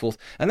and so forth.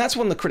 And that's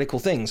one of the critical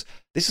things.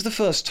 This is the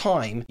first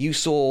time you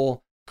saw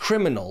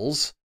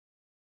criminals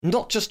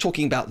not just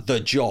talking about the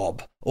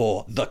job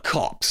or the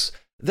cops.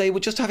 They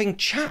were just having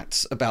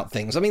chats about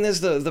things.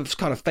 There's the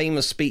kind of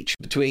famous speech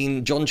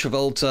between John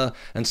Travolta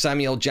and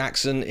Samuel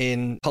Jackson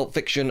in Pulp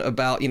Fiction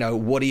about,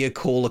 what do you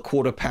call a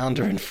quarter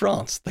pounder in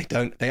France? They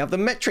have the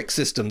metric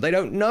system. They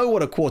don't know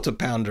what a quarter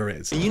pounder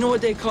is. You know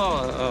what they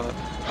call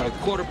a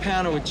quarter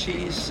pounder with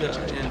cheese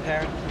in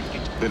Paris?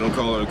 They don't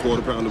call it a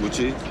quarter pounder with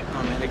cheese?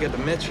 Oh man, they got the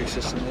metric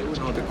system. They wouldn't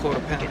know what the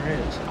quarter pounder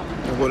is.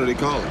 And what do they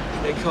call it?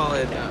 They call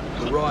it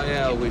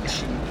Royale with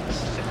cheese.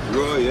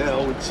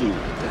 Royale with cheese.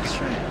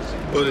 That's right.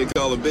 What do they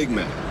call a Big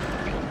Mac?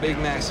 Big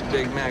Mac's a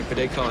Big Mac, but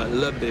they call it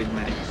Le Big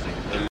Mac.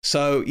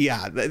 So,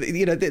 yeah,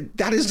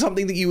 that is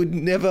something that you would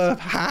never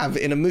have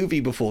in a movie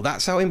before.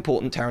 That's how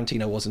important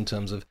Tarantino was in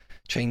terms of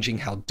changing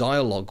how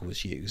dialogue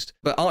was used.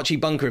 But Archie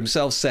Bunker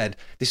himself said,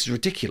 this is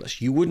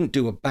ridiculous. You wouldn't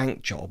do a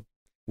bank job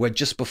where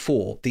just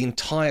before the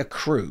entire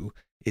crew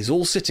is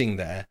all sitting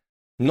there,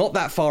 not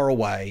that far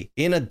away,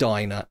 in a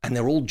diner, and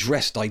they're all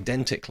dressed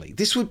identically.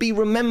 This would be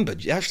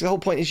remembered. Actually, the whole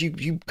point is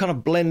you kind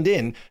of blend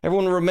in.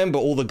 Everyone will remember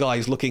all the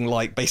guys looking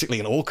like basically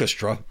an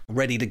orchestra,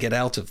 ready to get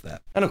out of there.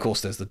 And of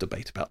course, there's the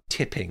debate about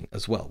tipping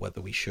as well, whether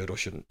we should or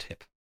shouldn't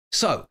tip.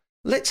 So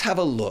let's have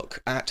a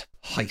look at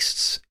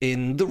heists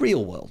in the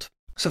real world.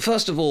 So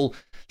first of all,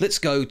 let's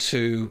go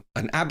to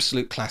an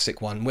absolute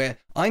classic one where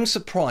I'm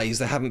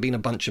surprised there haven't been a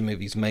bunch of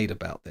movies made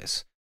about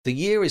this. The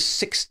year is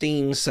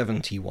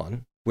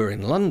 1671. We're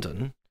in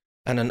London,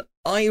 and an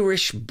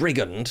Irish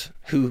brigand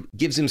who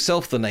gives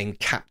himself the name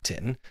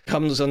Captain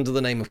comes under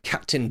the name of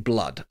Captain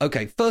Blood.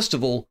 Okay, first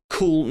of all,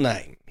 cool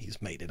name. He's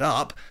made it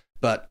up,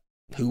 but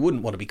who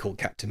wouldn't want to be called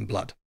Captain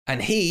Blood?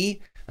 And he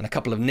and a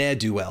couple of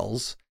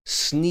ne'er-do-wells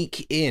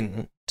sneak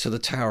in to the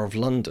Tower of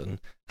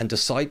London and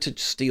decide to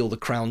steal the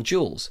crown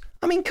jewels.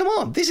 Come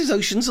on, this is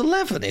Ocean's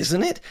 11,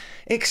 isn't it?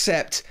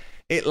 Except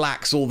it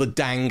lacks all the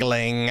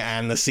dangling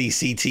and the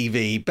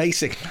CCTV.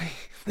 Basically,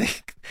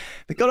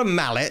 they got a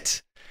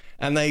mallet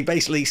and they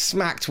basically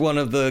smacked one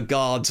of the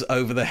guards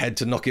over the head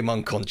to knock him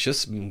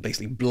unconscious, and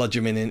basically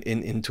bludgeon him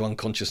into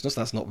unconsciousness.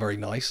 That's not very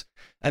nice.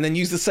 And then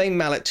used the same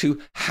mallet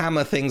to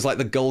hammer things like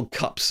the gold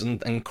cups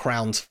and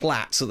crowns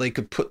flat so they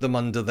could put them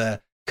under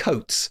their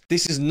coats.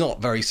 This is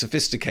not very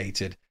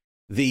sophisticated.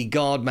 The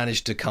guard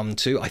managed to come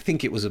to, I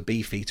think it was a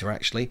beefeater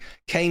actually,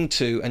 came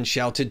to and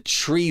shouted,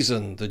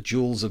 "Treason, the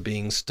jewels are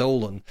being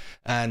stolen."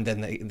 And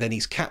then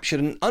he's captured,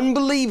 and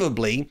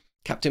unbelievably,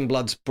 Captain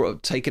Blood's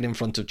taken in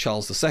front of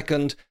Charles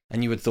II,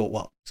 and you would have thought,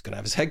 well, he's going to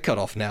have his head cut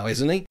off now,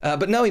 isn't he?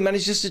 But no, he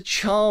manages to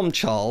charm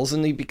Charles,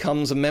 and he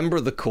becomes a member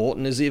of the court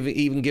and is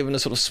even given a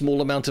sort of small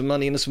amount of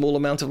money and a small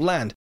amount of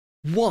land.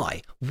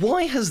 Why?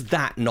 Why has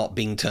that not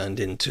been turned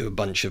into a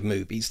bunch of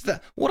movies?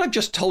 What I've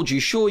just told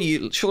you, surely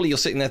you're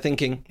sitting there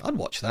thinking, I'd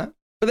watch that.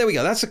 But there we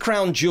go. That's the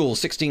Crown Jewel,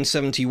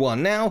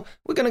 1671. Now,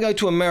 we're going to go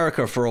to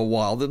America for a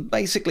while.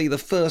 Basically, the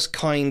first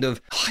kind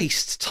of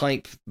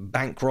heist-type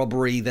bank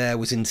robbery there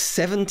was in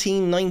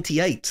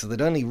 1798. So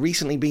they'd only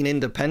recently been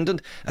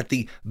independent at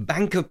the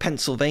Bank of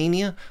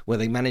Pennsylvania, where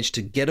they managed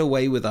to get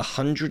away with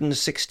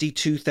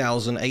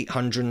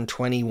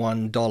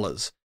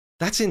 $162,821.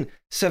 That's in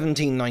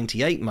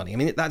 1798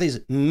 money. That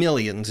is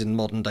millions in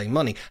modern-day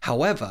money.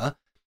 However,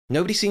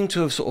 nobody seemed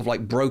to have sort of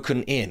like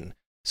broken in.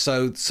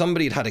 So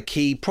somebody had a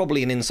key,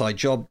 probably an inside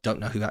job. Don't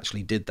know who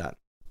actually did that.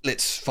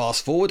 Let's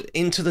fast forward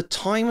into the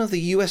time of the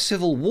US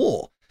Civil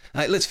War.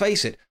 Let's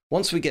face it,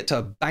 once we get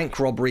to bank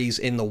robberies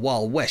in the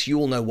Wild West, you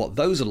all know what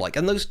those are like.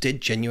 And those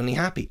did genuinely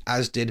happen,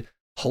 as did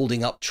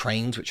holding up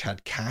trains which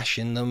had cash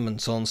in them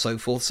and so on and so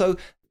forth. So,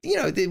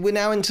 we're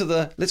now into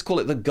let's call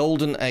it the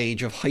golden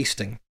age of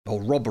heisting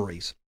or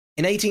robberies.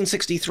 In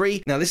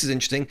 1863, now this is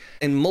interesting,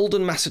 in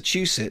Malden,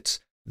 Massachusetts,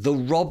 the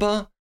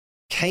robber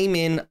came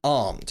in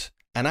armed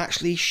and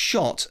actually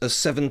shot a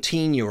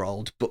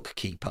 17-year-old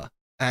bookkeeper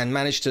and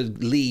managed to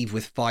leave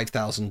with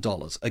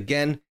 $5,000.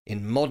 Again,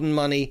 in modern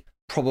money,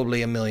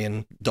 probably $1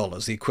 million,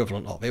 the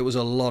equivalent of. It was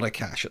a lot of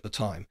cash at the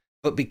time.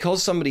 But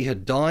because somebody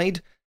had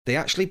died, they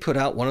actually put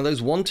out one of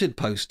those wanted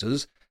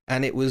posters,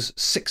 and it was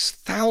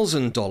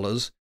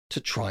 $6,000 to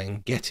try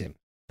and get him.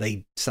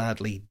 They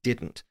sadly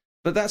didn't.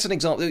 But that's an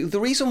example. The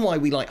reason why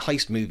we like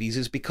heist movies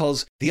is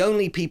because the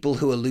only people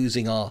who are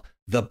losing are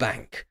the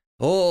bank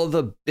or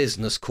the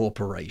business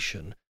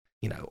corporation,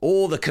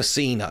 or the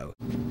casino.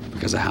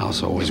 Because the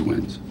house always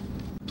wins.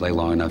 Play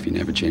long enough, you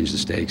never change the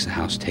stakes, the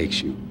house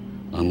takes you.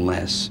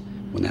 Unless,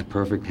 when that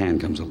perfect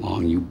hand comes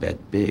along, you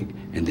bet big,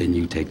 and then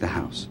you take the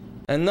house.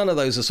 And none of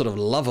those are sort of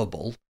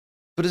lovable.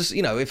 But as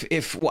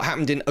if what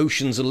happened in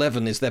Ocean's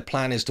 11 is their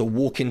plan is to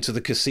walk into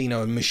the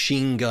casino and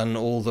machine gun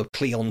all the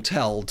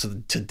clientele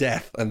to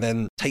death and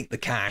then take the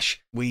cash,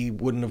 we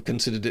wouldn't have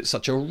considered it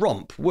such a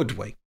romp, would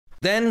we?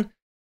 Then,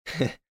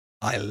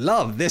 I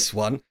love this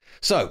one.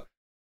 So,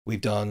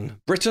 we've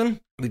done Britain,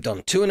 we've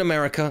done 2 in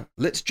America.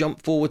 Let's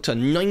jump forward to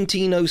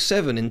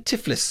 1907 in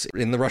Tiflis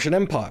in the Russian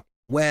Empire,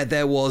 where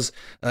there was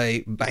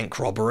a bank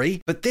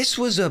robbery. But this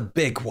was a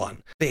big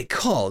one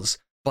because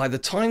by the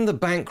time the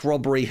bank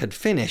robbery had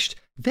finished,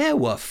 there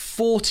were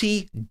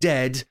 40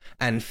 dead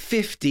and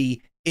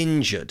 50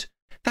 injured.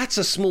 That's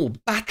a small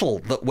battle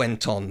that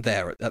went on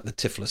there at the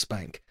Tiflis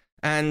Bank.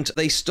 And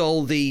they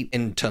stole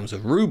in terms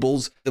of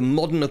rubles, the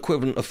modern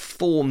equivalent of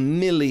 $4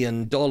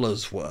 million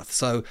worth.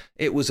 So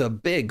it was a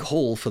big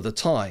haul for the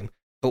time.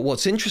 But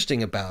what's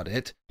interesting about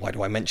it, why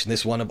do I mention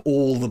this one of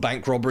all the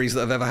bank robberies that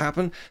have ever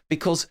happened?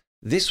 Because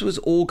this was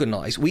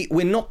organized.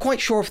 We're not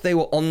quite sure if they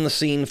were on the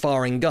scene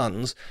firing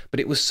guns, but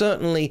it was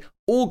certainly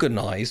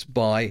organized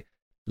by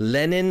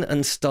Lenin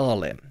and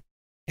Stalin.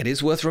 It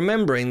is worth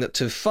remembering that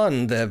to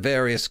fund their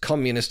various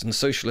communist and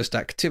socialist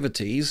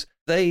activities,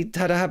 they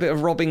had a habit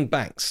of robbing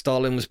banks.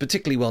 Stalin was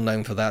particularly well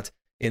known for that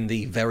in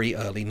the very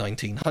early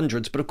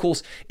 1900s. But of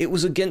course, it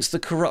was against the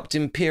corrupt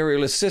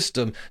imperialist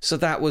system, so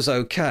that was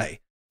okay.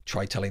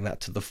 Try telling that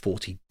to the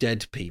 40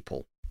 dead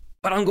people.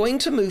 But I'm going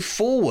to move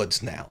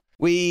forwards now.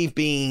 We've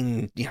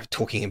been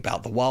talking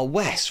about the Wild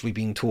West. We've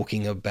been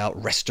talking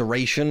about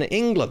Restoration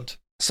England.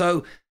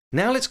 So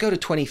now let's go to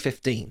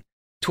 2015,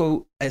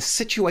 to a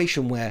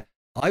situation where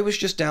I was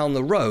just down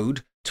the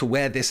road to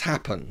where this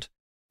happened,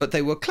 but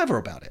they were clever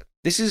about it.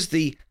 This is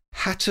the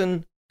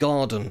Hatton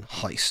Garden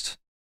heist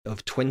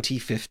of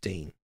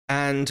 2015.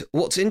 And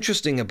what's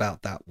interesting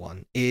about that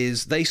one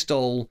is they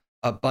stole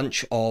a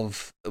bunch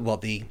of,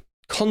 the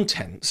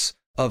contents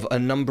of a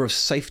number of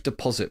safe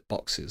deposit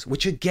boxes,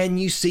 which again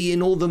you see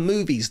in all the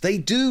movies. They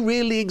do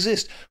really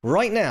exist.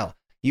 Right now,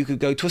 you could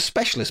go to a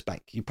specialist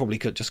bank. You probably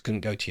couldn't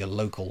go to your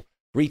local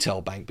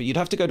retail bank, but you'd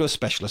have to go to a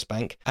specialist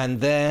bank,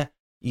 and there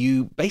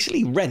you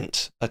basically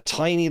rent a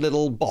tiny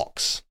little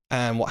box.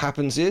 And what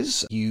happens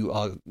is you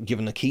are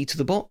given a key to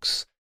the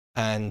box,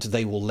 and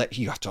they will let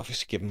you have to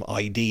obviously give them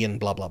ID and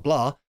blah, blah,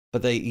 blah.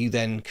 But you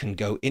then can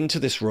go into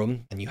this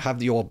room and you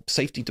have your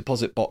safety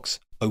deposit box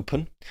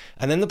open,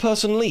 and then the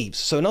person leaves.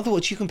 So in other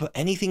words, you can put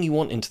anything you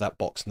want into that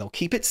box and they'll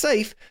keep it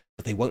safe,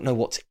 but they won't know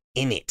what's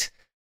in it.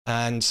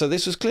 And so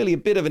this was clearly a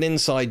bit of an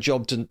inside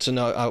job to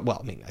know.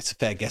 It's a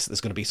fair guess that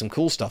there's going to be some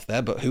cool stuff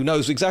there, but who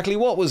knows exactly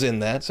what was in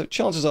there. So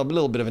chances are a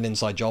little bit of an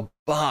inside job.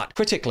 But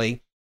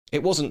critically,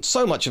 it wasn't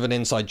so much of an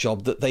inside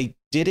job that they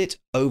did it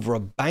over a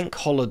bank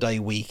holiday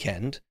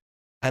weekend,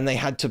 and they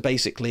had to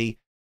basically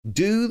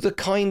do the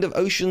kind of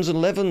Ocean's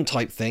 11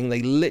 type thing.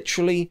 They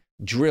literally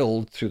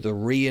drilled through the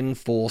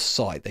reinforced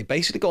side. They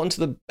basically got into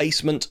the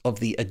basement of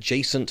the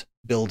adjacent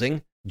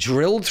building,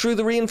 drilled through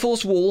the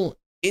reinforced wall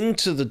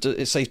into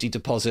the safety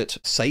deposit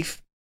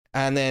safe,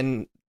 and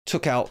then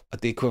took out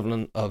the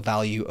equivalent of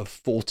value of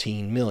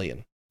 14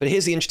 million. But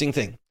here's the interesting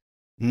thing.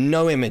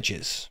 No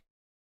images.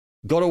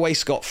 Got away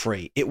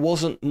scot-free. It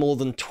wasn't more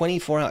than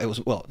 24 hours.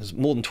 It was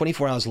more than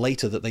 24 hours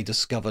later that they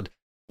discovered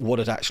what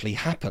had actually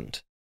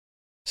happened.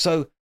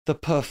 So the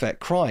perfect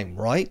crime,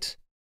 right?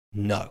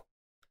 No.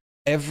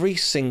 Every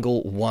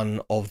single one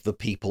of the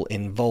people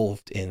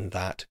involved in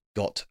that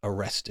got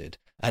arrested.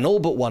 And all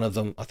but one of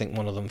them, I think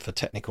one of them for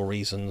technical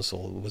reasons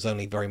or was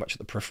only very much at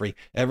the periphery,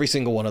 every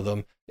single one of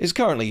them is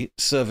currently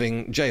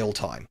serving jail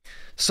time.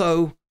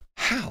 So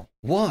how?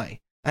 Why?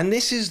 And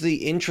this is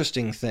the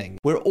interesting thing.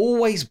 We're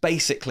always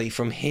basically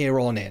from here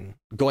on in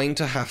going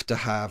to have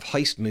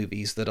heist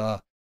movies that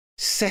are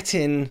set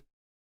in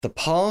the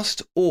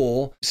past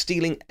or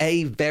stealing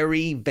a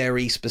very,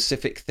 very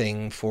specific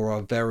thing for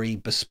a very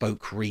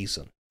bespoke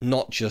reason,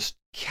 not just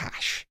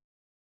cash.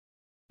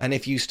 And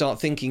if you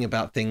start thinking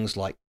about things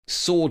like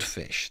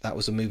Swordfish, that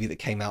was a movie that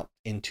came out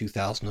in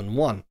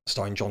 2001,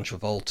 starring John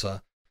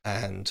Travolta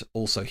and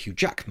also Hugh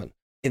Jackman.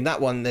 In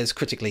that one, there's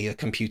critically a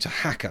computer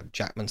hacker.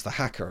 Jackman's the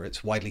hacker.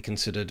 It's widely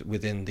considered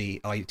within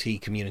the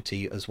IT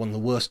community as one of the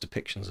worst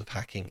depictions of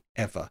hacking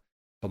ever.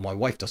 But my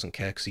wife doesn't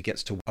care because he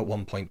gets to, at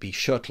one point, be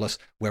shirtless,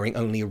 wearing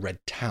only a red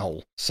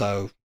towel.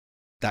 So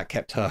that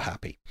kept her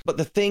happy. But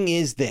the thing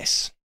is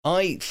this.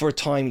 I, for a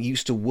time,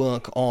 used to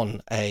work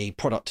on a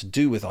product to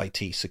do with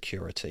IT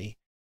security.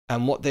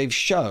 And what they've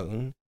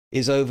shown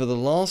is over the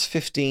last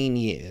 15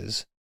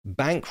 years,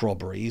 bank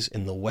robberies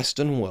in the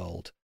Western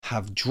world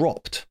have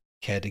dropped.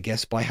 Care to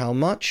guess by how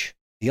much?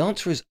 The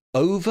answer is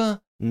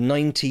over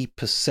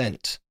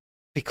 90%.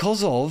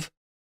 Because of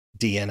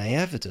DNA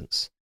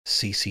evidence,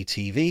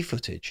 CCTV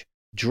footage,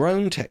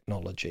 drone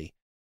technology.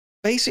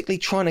 Basically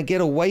trying to get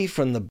away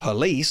from the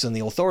police and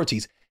the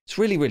authorities. It's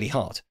really, really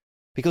hard.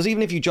 Because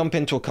even if you jump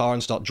into a car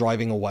and start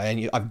driving away,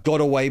 and I've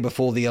got away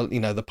before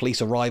the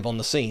police arrive on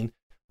the scene,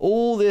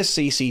 all this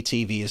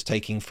CCTV is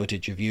taking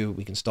footage of you.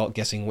 We can start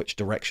guessing which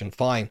direction.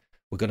 Fine,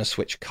 we're going to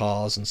switch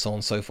cars and so on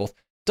and so forth.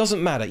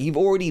 Doesn't matter. You've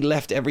already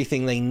left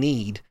everything they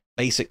need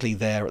basically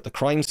there at the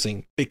crime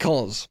scene,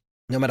 because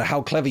no matter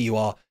how clever you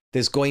are,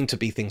 there's going to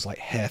be things like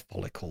hair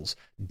follicles,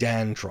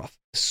 dandruff,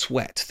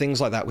 sweat,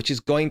 things like that, which is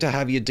going to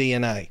have your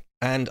DNA.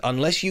 And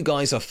unless you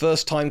guys are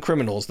first-time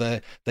criminals,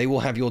 they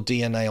will have your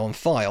DNA on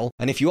file.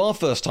 And if you are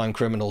first-time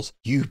criminals,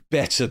 you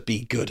better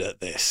be good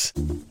at this.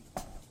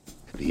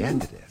 At the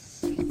end of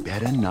this, he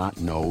better not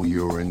know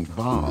you're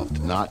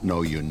involved, not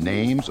know your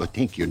names or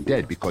think you're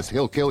dead, because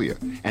he'll kill you,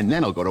 and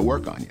then he'll go to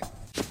work on you.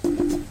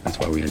 That's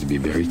why we had to be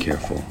very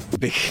careful.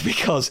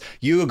 Because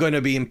you are going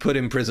to be put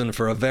in prison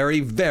for a very,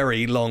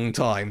 very long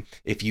time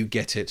if you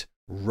get it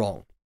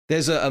wrong.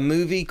 There's a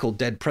movie called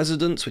Dead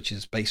Presidents, which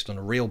is based on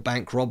a real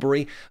bank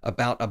robbery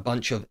about a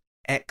bunch of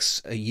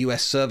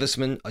ex-US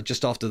servicemen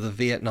just after the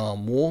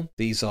Vietnam War.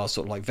 These are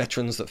sort of like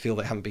veterans that feel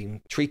they haven't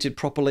been treated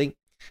properly,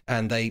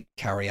 and they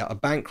carry out a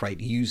bank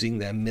raid using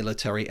their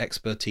military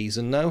expertise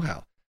and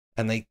know-how.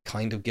 And they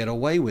kind of get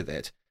away with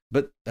it,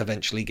 but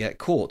eventually get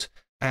caught.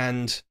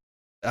 And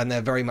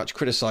they're very much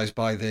criticized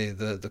by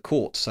the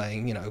court,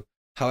 saying,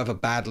 however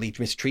badly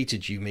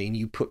mistreated you mean,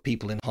 you put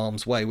people in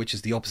harm's way, which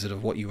is the opposite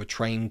of what you were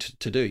trained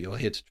to do. You're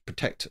here to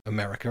protect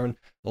America. And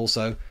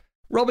also,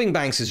 robbing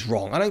banks is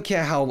wrong. I don't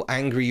care how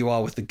angry you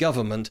are with the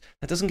government.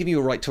 That doesn't give you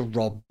a right to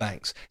rob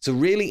banks. It's a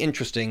really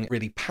interesting,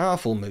 really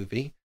powerful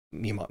movie.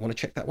 You might want to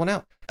check that one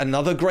out.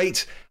 Another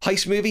great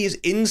heist movie is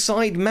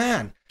Inside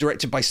Man,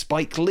 directed by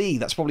Spike Lee.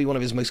 That's probably one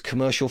of his most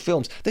commercial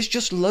films. There's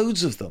just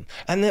loads of them,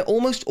 and they're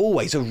almost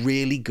always a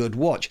really good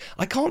watch.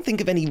 I can't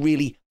think of any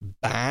really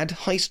bad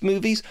heist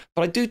movies,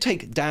 but I do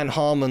take Dan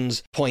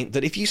Harmon's point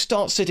that if you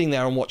start sitting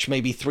there and watch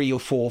maybe 3 or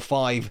 4 or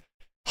 5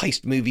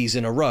 heist movies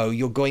in a row,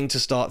 you're going to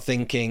start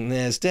thinking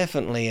there's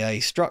definitely a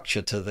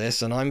structure to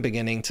this, and I'm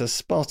beginning to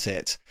spot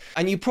it.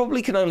 And you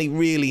probably can only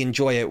really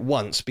enjoy it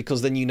once,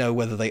 because then you know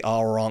whether they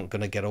are or aren't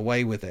going to get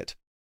away with it.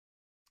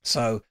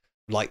 So,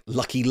 like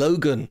Lucky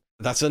Logan,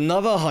 that's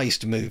another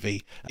heist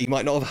movie. You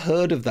might not have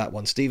heard of that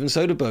one. Steven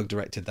Soderbergh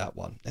directed that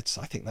one. I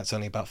think that's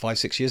only about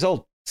 5-6 years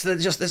old. So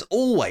there's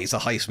always a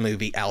heist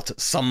movie out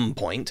at some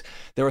point.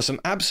 There are some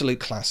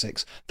absolute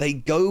classics. They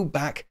go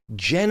back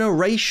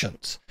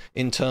generations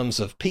in terms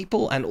of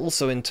people and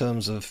also in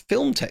terms of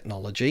film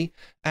technology.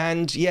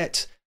 And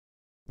yet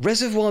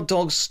Reservoir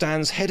Dogs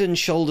stands head and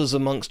shoulders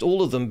amongst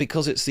all of them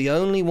because it's the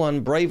only one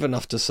brave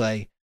enough to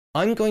say,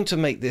 I'm going to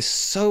make this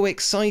so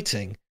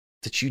exciting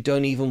that you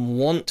don't even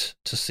want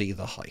to see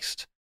the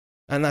heist.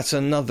 And that's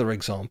another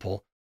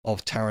example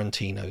of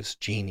Tarantino's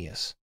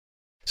genius.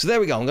 So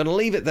there we go. I'm going to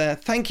leave it there.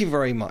 Thank you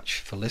very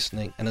much for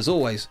listening. And as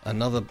always,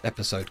 another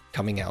episode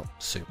coming out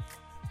soon.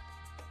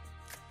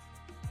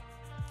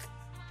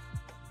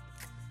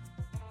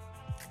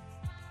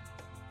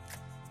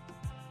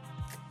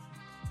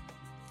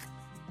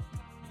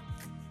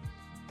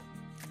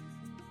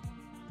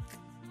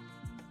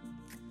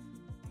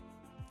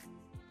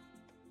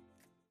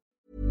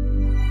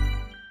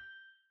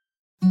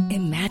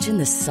 Imagine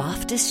the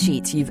softest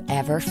sheets you've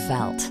ever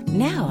felt.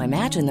 Now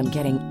imagine them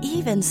getting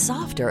even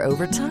softer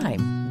over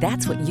time.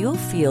 That's what you'll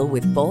feel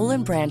with Boll &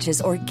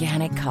 Branch's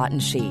organic cotton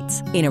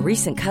sheets. In a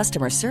recent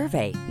customer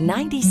survey,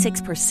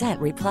 96%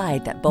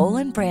 replied that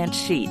Boll & Branch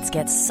sheets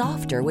get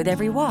softer with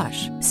every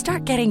wash.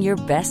 Start getting your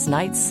best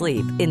night's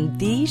sleep in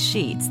these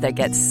sheets that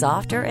get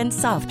softer and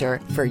softer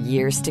for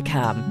years to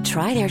come.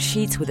 Try their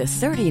sheets with a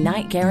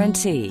 30-night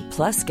guarantee.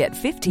 Plus, get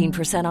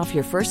 15% off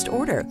your first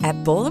order at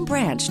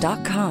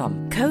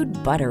bollandbranch.com. Code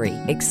BUTTERY.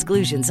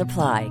 Exclusions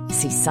apply.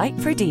 See site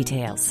for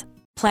details.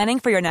 Planning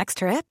for your next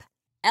trip?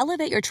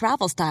 Elevate your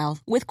travel style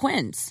with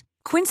Quince.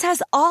 Quince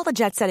has all the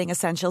jet-setting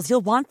essentials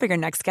you'll want for your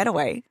next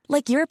getaway,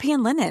 like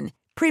European linen,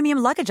 premium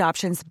luggage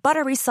options,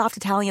 buttery soft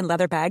Italian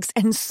leather bags,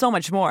 and so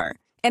much more.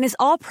 And is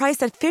all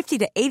priced at 50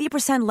 to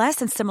 80% less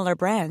than similar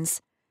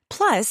brands.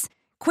 Plus,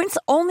 Quince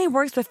only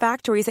works with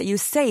factories that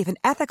use safe and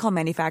ethical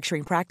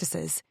manufacturing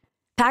practices.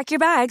 Pack your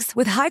bags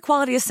with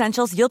high-quality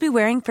essentials you'll be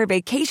wearing for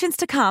vacations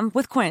to come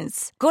with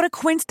Quince. Go to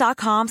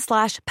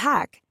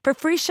quince.com/pack for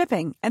free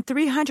shipping and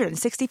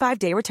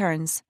 365-day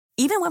returns.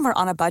 Even when we're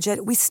on a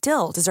budget, we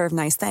still deserve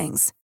nice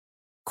things.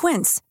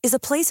 Quince is a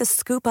place to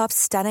scoop up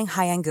stunning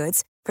high-end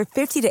goods for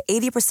 50 to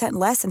 80%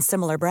 less than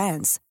similar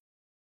brands.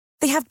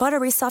 They have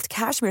buttery soft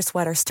cashmere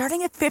sweaters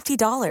starting at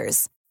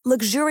 $50,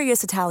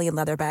 luxurious Italian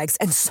leather bags,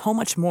 and so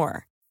much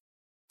more.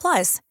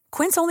 Plus,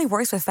 Quince only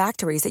works with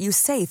factories that use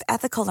safe,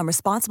 ethical, and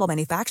responsible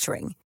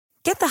manufacturing.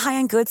 Get the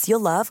high-end goods you'll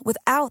love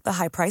without the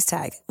high price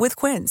tag with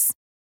Quince.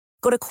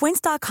 Go to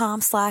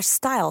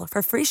quince.com/style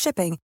for free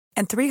shipping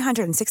and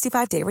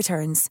 365-day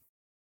returns.